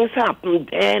 when things happen,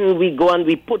 then we go and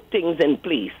we put things in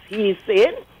place. He's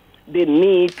saying they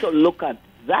need to look at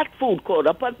that food court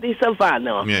up at the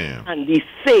Savannah and the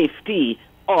safety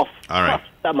of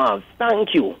customers.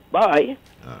 Thank you. Bye.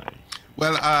 All right.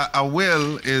 Well, a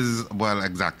will is,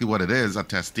 exactly what it is, a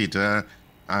testator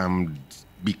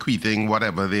bequeathing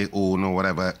whatever they own or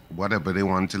whatever they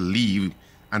want to leave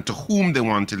and to whom they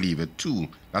want to leave it to.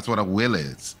 That's what a will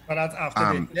is. But that's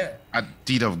after a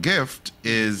deed of gift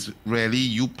is really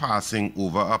you passing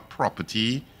over a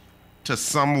property to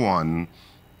someone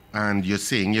and you're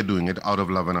saying you're doing it out of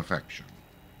love and affection.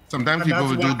 Sometimes people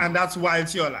will do... And that's while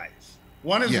it's your life.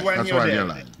 One is when you're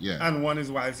dead, and one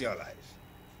is while it's your life.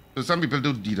 So some people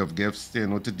do deed of gifts,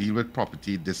 to deal with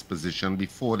property disposition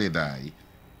before they die,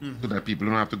 so that people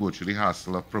don't have to go through the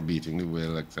hassle of probating the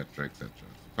will, etc., etc.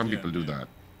 Some people do that.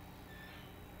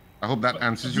 I hope that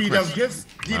answers your question.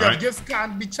 Deed of gifts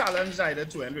can't be challenged either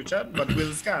to end, Richard, but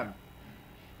wills can.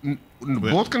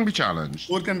 Both can be challenged.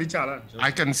 Both can be challenged.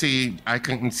 I can say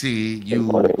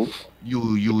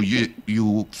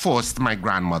you forced my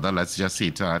grandmother, let's just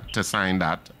say, to sign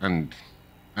that, and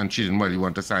she didn't really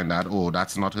want to sign that. Oh,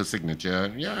 that's not her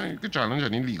signature. Yeah, you could challenge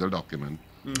any legal document.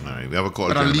 All right, we have a call.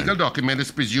 But a legal document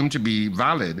is presumed to be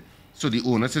valid, so the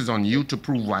onus is on you to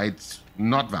prove why it's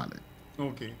not valid.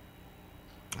 Okay.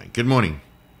 All right, good morning.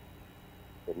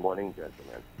 Good morning,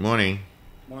 gentlemen. Morning.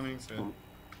 Morning, sir.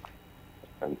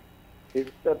 Is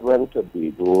that when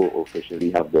Tobago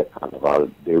officially have their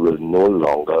carnival, they will no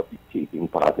longer be taking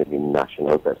part in the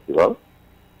national festival?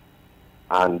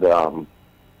 And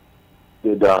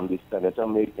did the senator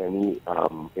make any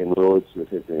inroads with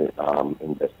his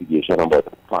investigation about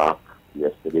the park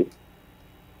yesterday?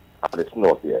 It's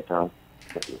not yet, huh?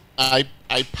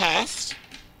 I passed,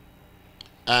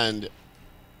 and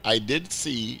I did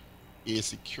see a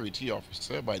security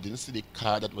officer, but I didn't see the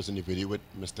car that was in the video with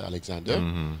Mr. Alexander.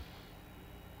 Mm-hmm.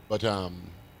 But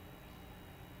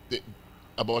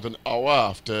about an hour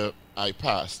after I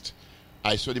passed,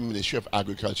 I saw the Ministry of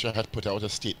Agriculture had put out a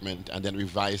statement and then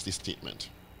revised the statement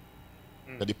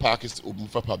that the park is open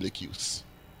for public use.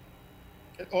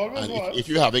 It always and was. if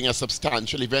you're having a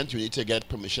substantial event, you need to get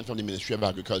permission from the Ministry of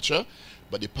Agriculture,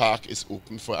 but the park is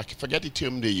open for, I forget the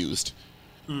term they used,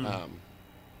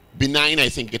 benign, I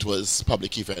think it was,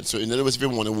 public event. So in other words, if you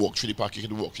want to walk through the park, you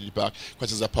can walk through the park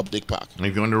because it's a public park. And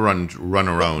if you want to run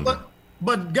around.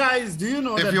 But guys, do you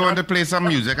know if you want to play some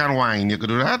music and wine, you could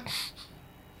do that?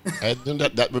 I think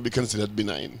that would be considered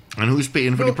benign. And who's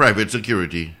paying for the private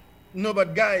security? No,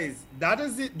 but guys, that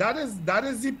is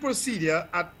the procedure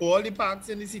at all the parks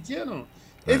in the city,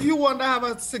 If you want to have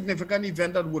a significant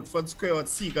event at Woodford Square or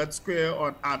Seagate Square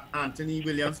or at Anthony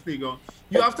Williams Playground,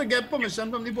 you have to get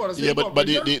permission from the Board of State. Yeah, but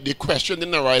the question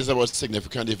didn't arise about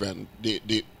significant event.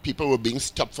 The people were being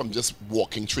stopped from just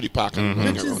walking through the park and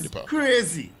running around the park.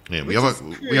 Crazy. Yeah, we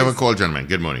have a call, gentlemen.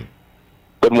 Good morning.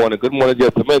 Good morning,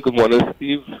 gentlemen. Good morning,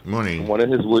 Steve. Morning. Good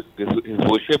morning, his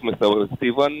worship, Mr.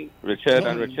 Stephen, Richard,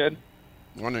 and Richard.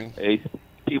 Morning. Hey,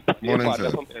 Steve, morning,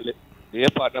 sir. They're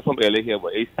partner from LA here,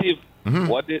 but hey, Steve,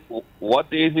 what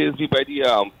days is we by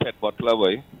the pet butler,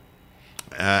 boy?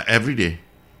 Every day.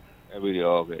 Every day,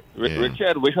 okay. Yeah.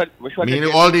 Richard, which one?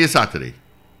 Meaning all day Saturday.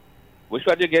 Which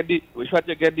one you get the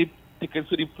tickets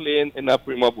to the plane in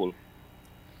Naprima Bowl?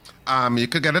 You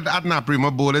could get it at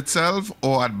Naprima Bowl itself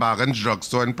or at Bargains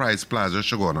Drugstore in Price Plaza,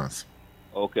 Shogunas.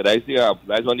 Okay,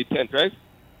 that's on the 10th, right?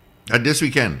 This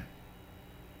weekend.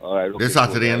 All right. Okay, this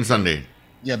Saturday and Sunday.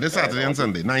 Yeah, this Saturday and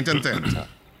Sunday, 9th and 10th.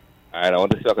 All right, I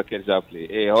want to see if I can catch that play.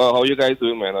 Hey, how you guys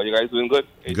doing, man? Are you guys doing good?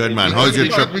 Good, man. How's your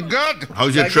trip? We good.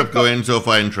 How's your trip going so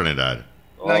far in Trinidad?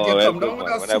 Like you come down with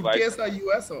a suitcase to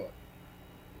US or?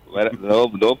 Well, no,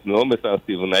 Mr.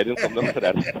 Stephen, I didn't come down for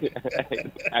that.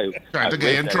 Trying to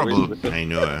get you in trouble. I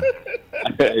know.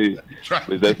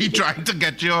 He tried to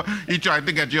get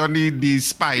you on the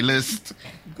spy list.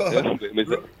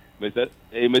 Mr.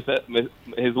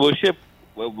 His worship.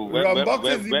 Rumbox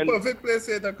is the perfect place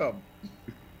to come.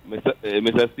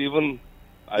 Mr. Stephen,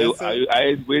 I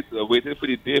waiting for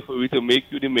the day for me to make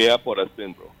you the mayor of Port of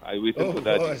Spain, bro. I waiting for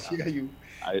that. Yeah, you.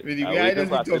 With the guy that's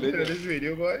talking on this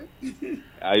radio, boy.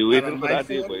 Are you waiting for that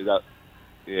day, boy?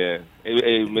 Yeah.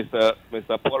 Hey, Mr.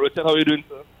 Paul Richard, how are you doing,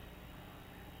 sir?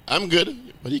 I'm good,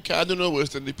 but he can't do no worse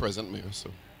than the present mayor,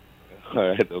 so. All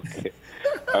right, okay.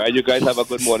 All right, you guys have a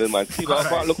good morning, man. Steve,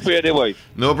 I'll look for you there, boy.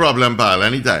 No problem, pal.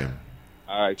 Anytime.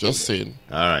 All right. Just saying.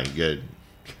 All right, good.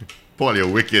 Paul, you're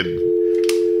wicked.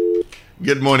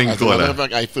 Good morning, As a matter caller. of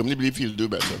fact, I firmly believe he'll do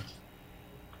better.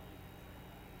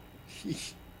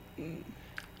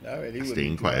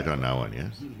 Staying quiet on that one,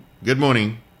 yes. Good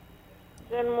morning.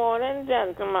 Good morning,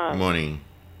 gentlemen. Good morning.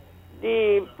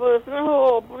 The person who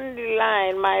opened the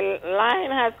line, my line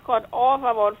has cut off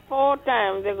about 4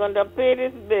 times. They're going to pay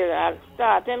this bill.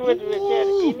 Starting with Richard,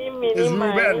 It's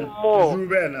Ruben. more. It's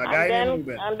Ruben, a guy named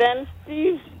Ruben. And then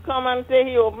Steve come and say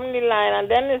he opened the line, and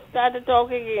then they started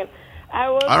talking again.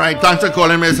 All right, thanks for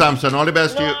calling, Miss Sampson. All the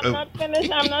best to you. I'm not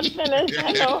finished.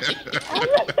 I know.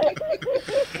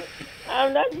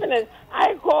 I'm not finished.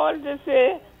 I called to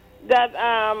say that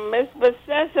Miss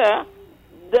Possessor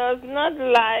does not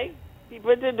like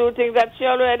people to do things that she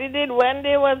already did. When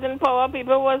they was in power,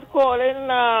 people was calling,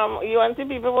 UNC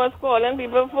people was calling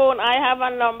people phone. I have a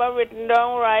number written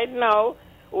down right now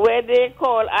where they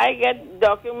call. I get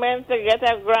documents to get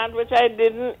a grant which I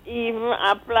didn't even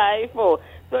apply for.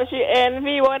 So she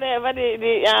envy whatever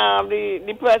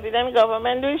the president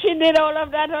government do. She did all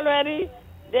of that already.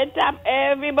 They tap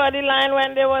everybody line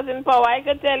when they was in power. I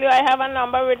could tell you I have a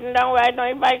number written down right now.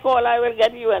 If I call, I will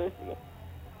get UNC.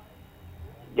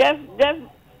 Just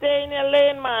stay in your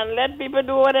lane, man. Let people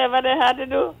do whatever they had to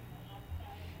do.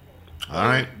 All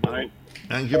right.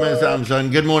 Thank you, Miss Sampson.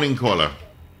 Good morning, caller.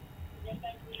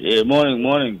 Yeah,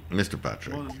 morning. Mr.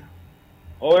 Patrick.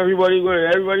 Oh, everybody good?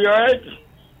 Everybody all right?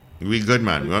 We good,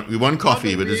 man. We want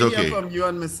coffee, but it's okay. From you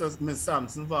and Miss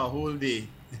Sampson for a whole day.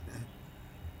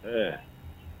 Yeah.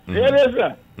 Here it is,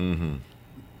 sir. Mm-hmm.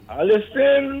 I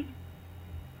listen,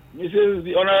 Mrs.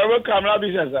 the Honorable Kamala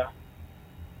Bissessa,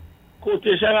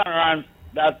 quotation and rant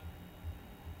that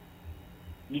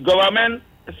the government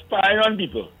is spying on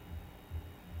people.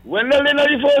 When the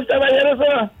first time I heard it,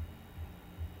 sir?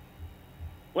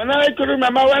 When I could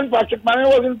remember when Patrick Manning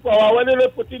was in power, when they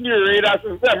were putting the radar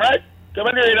system, right? Come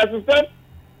the radar system?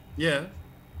 Yeah.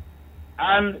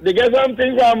 And they get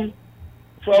something from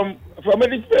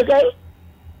the special.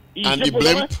 And the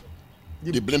blimp?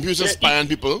 The blimp used to spy on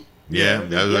people? Yeah,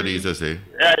 that's what he used to say.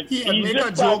 He had made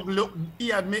a joke.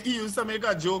 He used to make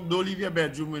a joke. Don't leave your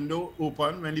bedroom window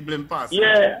open when the blimp passes.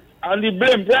 Yeah, and the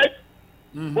blimp, right?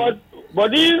 Mm-hmm.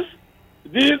 But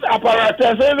these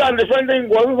apparatuses and different things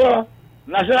wasn't for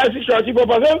national security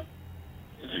purposes.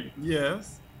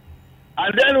 Yes.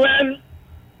 And then when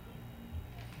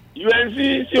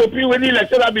UNC COP win the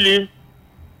election, I believe,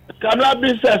 Kamala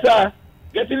Bissessa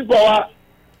get in power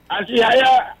and she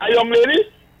hire a young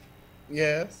lady.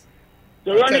 Yes.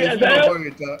 To run the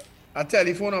entire... A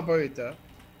telephone operator.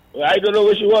 Well, I don't know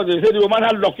where she was. They said the woman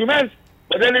had documents,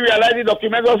 but then they realized the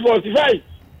document was falsified.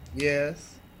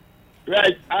 Yes.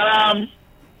 Right.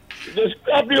 They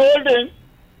scrapped the whole thing,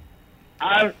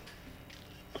 and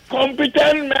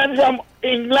competent men from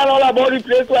England all about the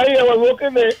place where he was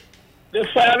working there, they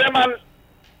fired them and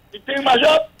the thing mash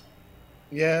up.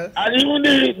 Yes. And even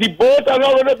the boat are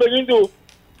not going to begin to,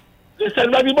 they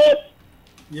send back the boat.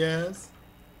 Yes.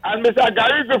 And Mr.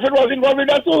 Gary Griffin was involved in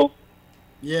that too.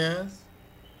 Yes.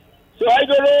 So I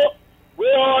don't know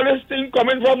where all this thing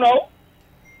coming from now.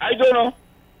 I don't know.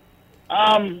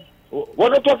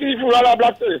 What o'clock is Funeral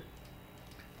Black today?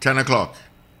 10 o'clock.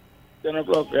 10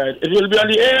 o'clock, right. It will be on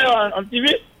the air on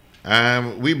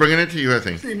TV? We bringing it to you, I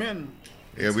think. Amen.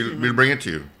 Yeah, we'll bring it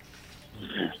to you.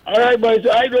 All right, boys.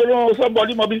 So I don't know.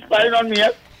 Somebody might be spying on me.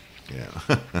 Yeah.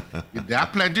 There are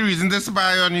plenty of reasons to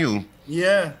spy on you.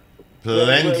 Yeah.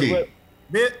 Plenty.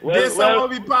 Based on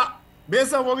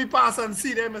what we pass and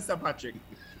see there, Mr. Patrick.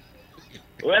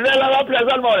 Well, they'll have a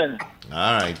pleasant morning.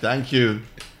 All right, thank you.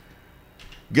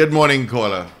 Good morning,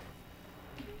 caller.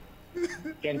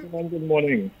 Gentlemen, good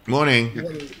morning. Morning.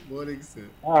 Morning, sir.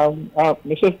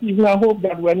 Mr. Stephen, I hope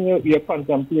that when you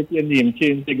contemplate your name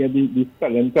change, to get the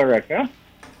spelling correct, huh?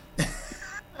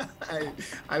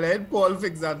 I let Paul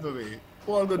fix that for me.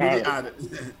 Paul go do the ad.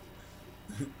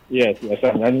 Yes,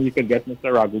 and then you could get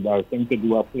Mr. Raghubar Singh to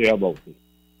do a play about it.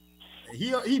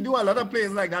 He do a lot of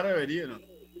plays like that already, you know.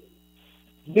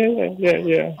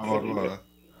 Yeah.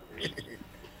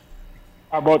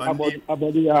 About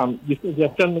the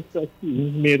suggestion Mr.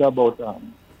 Stevens made about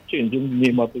changing the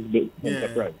name of his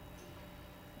enterprise.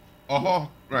 Oh,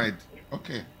 right.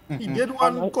 Okay. He did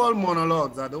one called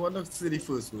Monologues. I don't want to say the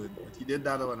first word, but he did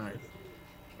that one right.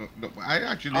 No, I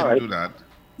actually didn't do that.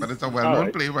 But it's a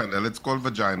well-known play, Wendell. It's called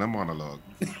Vagina Monologue.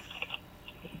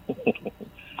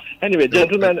 Anyway,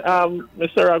 gentlemen,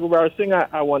 Mr. Raghubar Singh,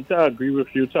 I want to agree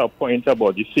with you to a point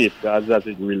about the safeguards as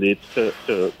it relates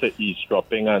to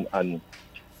eavesdropping and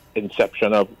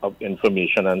inception of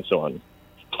information and so on.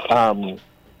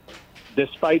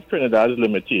 Despite Trinidad's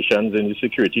limitations in the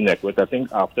security network, I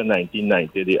think after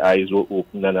 1990, the eyes were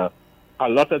opened and a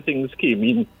lot of things came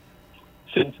in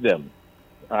since then.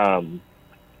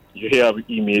 You hear of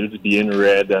emails being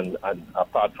read and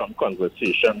apart from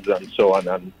conversations and so on.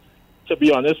 And to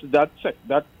be honest, that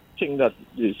the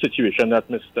situation that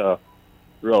Mr.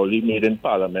 Rowley made in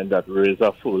Parliament, that raised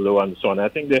a furlough and so on, I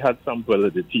think they had some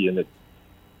validity in it,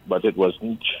 but it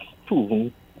wasn't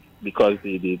proven because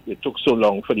it took so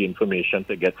long for the information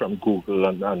to get from Google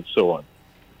and so on.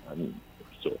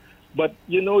 But,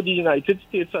 the United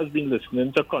States has been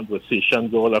listening to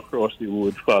conversations all across the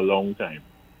world for a long time.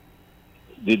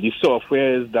 The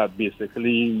software is that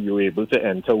basically you're able to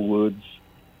enter words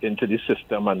into the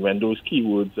system, and when those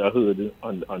keywords are heard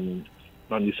on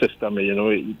the system,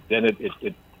 then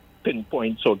it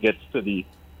pinpoints or gets to the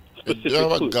specific. Do you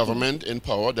have a government in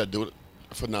power that do,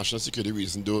 for national security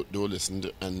reasons, do listen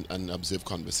to and observe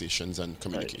conversations and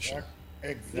communication?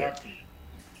 Right. Exactly.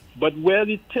 But where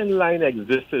the thin line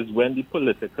exists is when the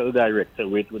political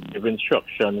directorate would give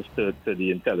instructions to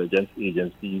the intelligence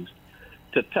agencies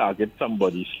to target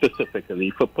somebody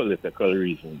specifically for political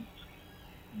reasons.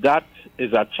 That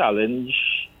is a challenge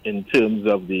in terms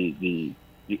of the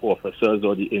officers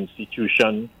or the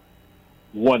institution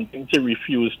wanting to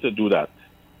refuse to do that.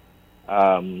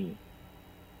 I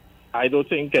don't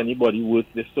think anybody worth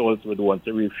their salt would want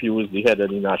to refuse the head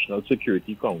of the National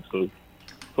Security Council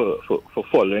for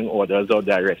following orders or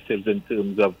directives in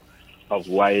terms of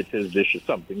why it is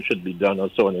something should be done or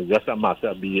so on. It's just a matter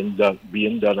of being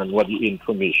done and what the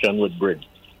information would bring.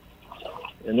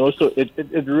 So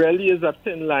it really is a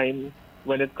thin line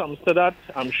when it comes to that.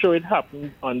 I'm sure it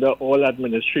happened under all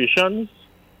administrations,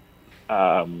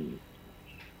 past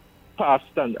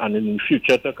and in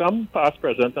future to come, past,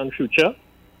 present, and future.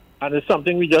 And it's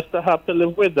something we just have to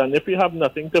live with. And if you have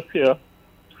nothing to fear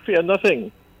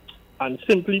nothing. And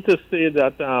simply to say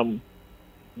that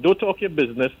don't talk your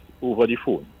business over the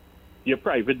phone, your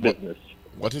private business.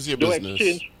 What is your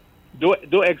business?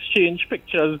 Don't exchange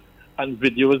pictures and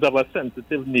videos of a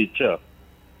sensitive nature.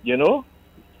 Well,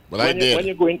 when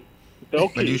you're going,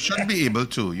 okay. But you should be able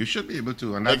to.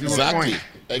 And that's the whole point.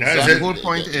 Exactly. The whole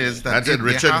point is that there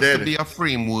has to be a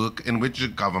framework in which the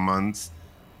governments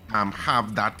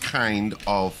have that kind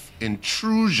of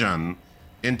intrusion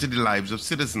into the lives of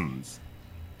citizens.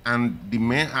 And the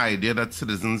main idea that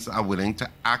citizens are willing to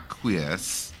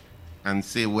acquiesce and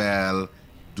say, well,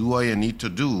 do what you need to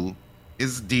do,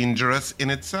 is dangerous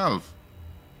in itself.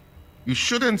 You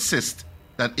should insist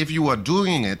that if you are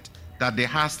doing it, that there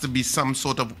has to be some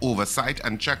sort of oversight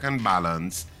and check and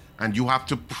balance, and you have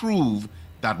to prove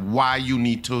that why you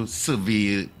need to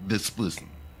survey this person.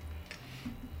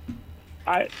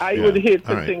 I would hate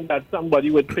to think that somebody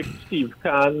would pick Steve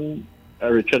Khan,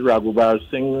 Richard Raghubar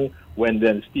Singh,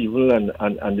 Wendell Stephen,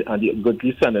 and the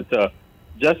goodly senator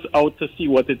just out to see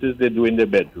what it is they do in their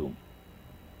bedroom.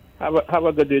 Have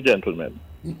a good day, gentlemen.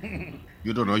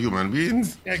 You don't know human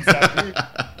beings? Exactly.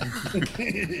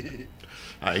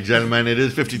 All right, gentlemen, it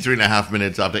is 53 and a half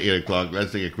minutes after 8 o'clock.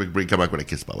 Let's take a quick break. Come back with a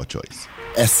Kiss Power choice.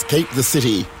 Escape the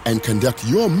city and conduct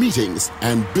your meetings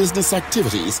and business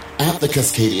activities at the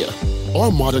Cascadia. Our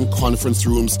modern conference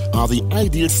rooms are the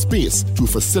ideal space to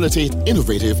facilitate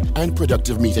innovative and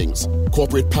productive meetings.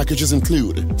 Corporate packages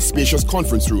include spacious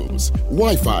conference rooms,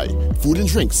 Wi-Fi, food and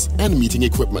drinks, and meeting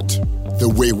equipment. The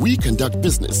way we conduct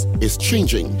business is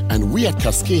changing, and we at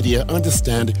Cascadia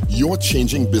understand your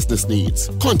changing business needs.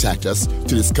 Contact us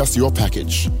to discuss your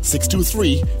package.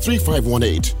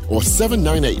 623-3518 or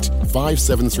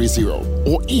 798-5730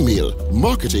 or email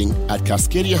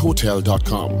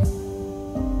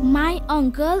marketing@cascadiahotel.com. My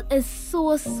uncle is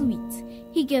so sweet.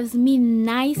 He gives me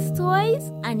nice toys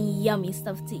and yummy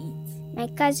stuff to eat. My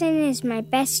cousin is my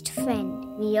best friend.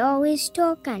 We always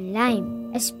talk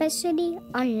online, especially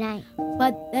online.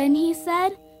 But then he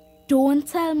said, don't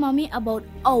tell mommy about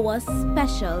our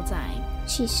special time.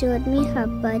 She showed me her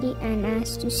body and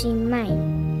asked to see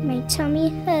mine. My tummy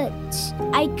hurts.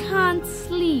 I can't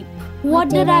sleep. What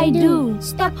did I do?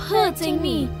 Stop hurting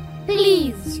me,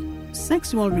 please.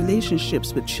 Sexual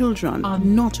relationships with children are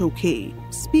not okay.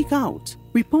 Speak out.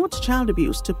 Report child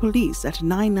abuse to police at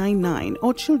 999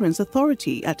 or Children's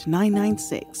Authority at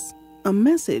 996. A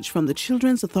message from the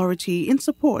Children's Authority in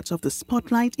support of the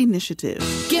Spotlight Initiative.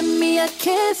 Give me a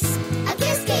kiss. A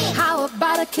kiss cake. How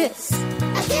about a kiss?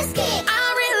 A kiss cake.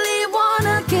 I really want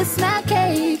a kiss snack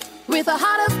cake with a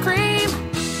heart of cream.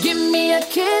 Give me a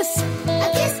kiss. A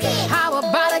kiss cake. How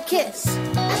about a kiss?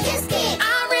 A kiss cake.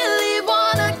 I really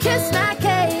want a kiss snack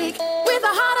cake with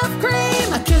a heart of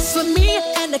cream. A kiss for me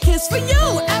and a kiss for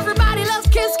you. Everybody loves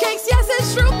kiss cakes. Yes,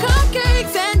 it's true.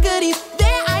 Cupcakes and goodies.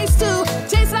 They're ice too.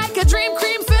 Tastes like a dream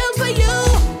cream filled for you.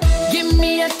 Give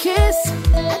me a kiss.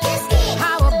 A kiss cake.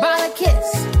 How about a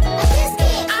kiss? A kiss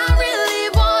cake. I really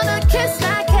want a kiss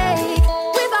snack cake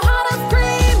with a heart of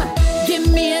cream. Give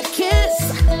me a kiss.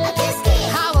 A kiss cake.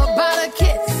 How about a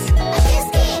kiss? A kiss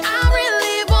cake. I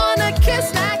really want a kiss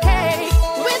snack cake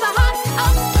with a heart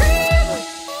of cream.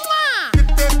 Mwah!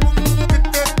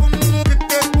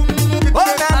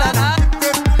 Oh, na, na, na.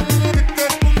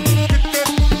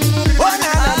 Oh,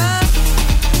 na, na, na.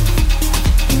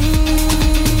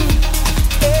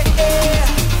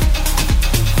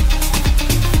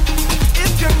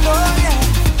 If you know, yeah,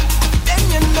 then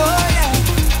you know, yeah.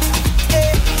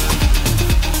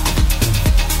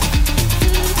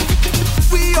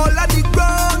 We all at the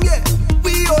ground, yeah.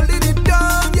 We all in it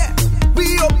down, yeah. We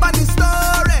open the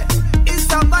story. It's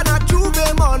Savannah Juve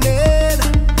morning.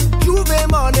 Juve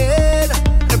morning.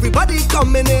 Everybody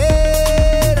coming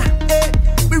in.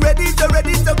 We ready to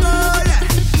go, yeah.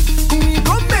 We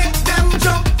gon' make them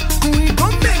jump. We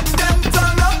gon' make them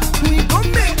turn up. We gon'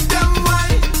 make them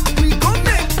whine. We gon'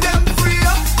 make them free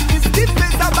up. It's the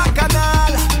place of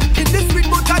Bacchanal. In this sweet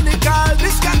botanical,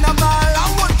 this carnival. I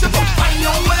want you to find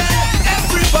your way.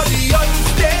 Everybody on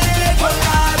stage, oh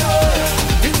God,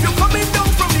 oh. If you're coming down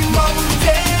from the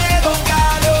mountain, oh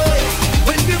God, oh.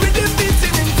 When the rhythm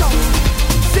beating in town,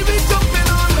 see me jumping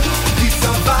on the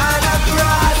savannah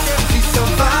grass, the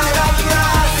savannah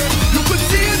grass. You could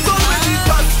see it already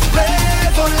past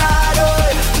red, oh Lord, oh.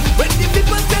 When the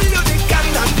people tell you they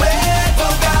cannot wait,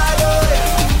 oh God, oh.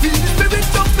 Feel the spirit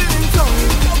jumping in town.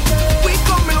 We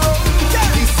coming home,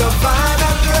 the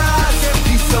savannah grass,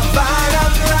 the savannah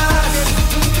grass.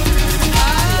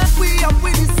 We up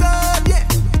with the sun, yeah.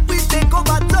 We take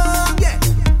over tongue, yeah.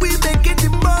 We making the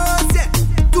most, yeah.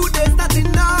 2 days not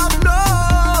enough, no.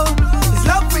 It's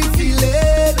love we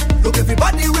feeling. Look,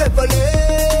 everybody reveling.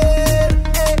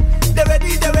 They're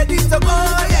ready to go,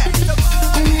 yeah.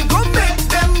 We gon' make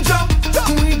them jump.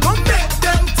 We gon' make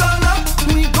them turn up.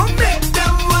 We gon' make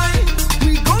them whine.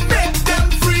 We gon' make them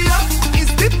free up.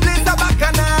 It's the place of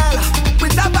Bacchanal.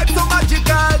 With that vibe so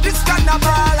magical, this carnival.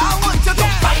 I want you to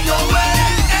find your way.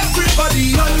 Everybody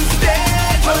on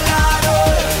stage, oh God,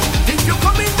 oh. If you're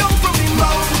coming down from the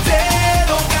mountain,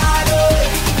 oh God,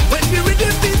 oh. When the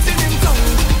rhythm beating in town,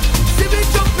 see me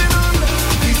jumping on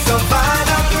the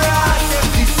savannah grass,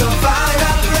 the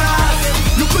savannah grass.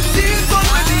 You could see it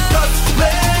already touch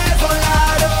red, oh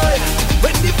Lord, oh.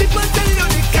 When the people tell you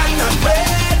they cannot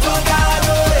wait, oh God,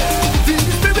 oh. Feel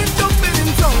the spirit jumping in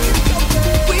town.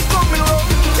 We coming home,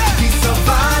 the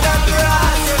savannah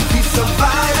grass, the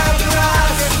savannah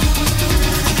grass.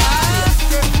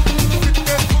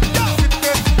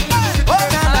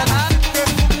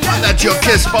 And that's your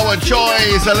Kiss Power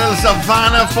choice. A little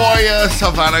Savannah for you.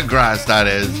 Savannah Grass, that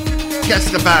is.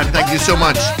 Kiss the band. Thank you so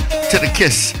much to the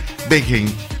Kiss Baking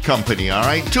Company. All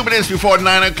right. 2 minutes before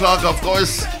 9 o'clock, of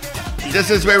course. This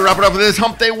is where we wrap it up for this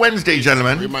Hump Day Wednesday,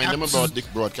 gentlemen. Remind them about the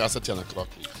broadcast at 10 o'clock,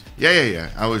 please. Yeah.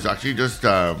 I was actually just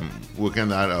working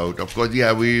that out. Of course,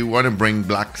 yeah, we want to bring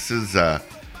Black's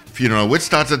funeral, which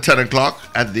starts at 10 o'clock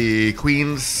at the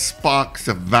Queen's Park,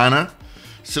 Savannah.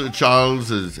 Sir Charles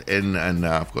is in, and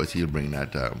of course he'll bring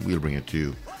that. We'll bring it to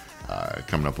you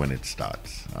coming up when it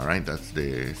starts. All right, that's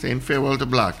the saying farewell to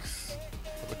Blacks.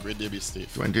 Have a great day, be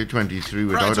safe. 2023 Right,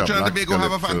 without so a Trinidad Black Tobago,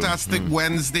 have a Calypso. fantastic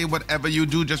Wednesday, whatever you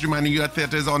do. Just reminding you, our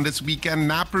theater is on this weekend.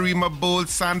 Naparima Bowl,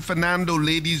 San Fernando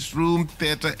Ladies Room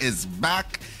Theater is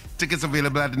back. Tickets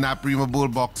available at the Naparima Bowl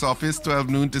box office, 12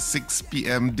 noon to 6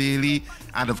 p.m. daily.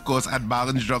 And of course, at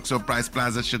Bargains Drugstore Price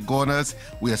Plaza, Chagonas.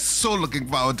 We are so looking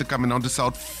forward to coming on to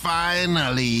South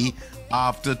finally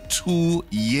after 2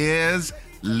 years.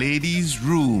 Ladies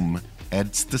Room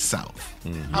heads to South.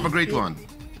 Have a great one.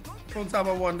 Folks, have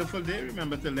a wonderful day.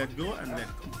 Remember to let go and let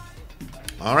go.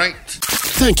 All right.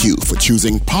 Thank you for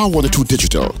choosing Power 102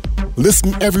 Digital.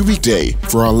 Listen every weekday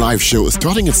for our live show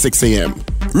starting at 6 a.m.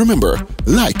 Remember,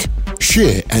 like,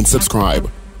 share, and subscribe.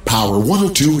 Power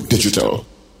 102 Digital.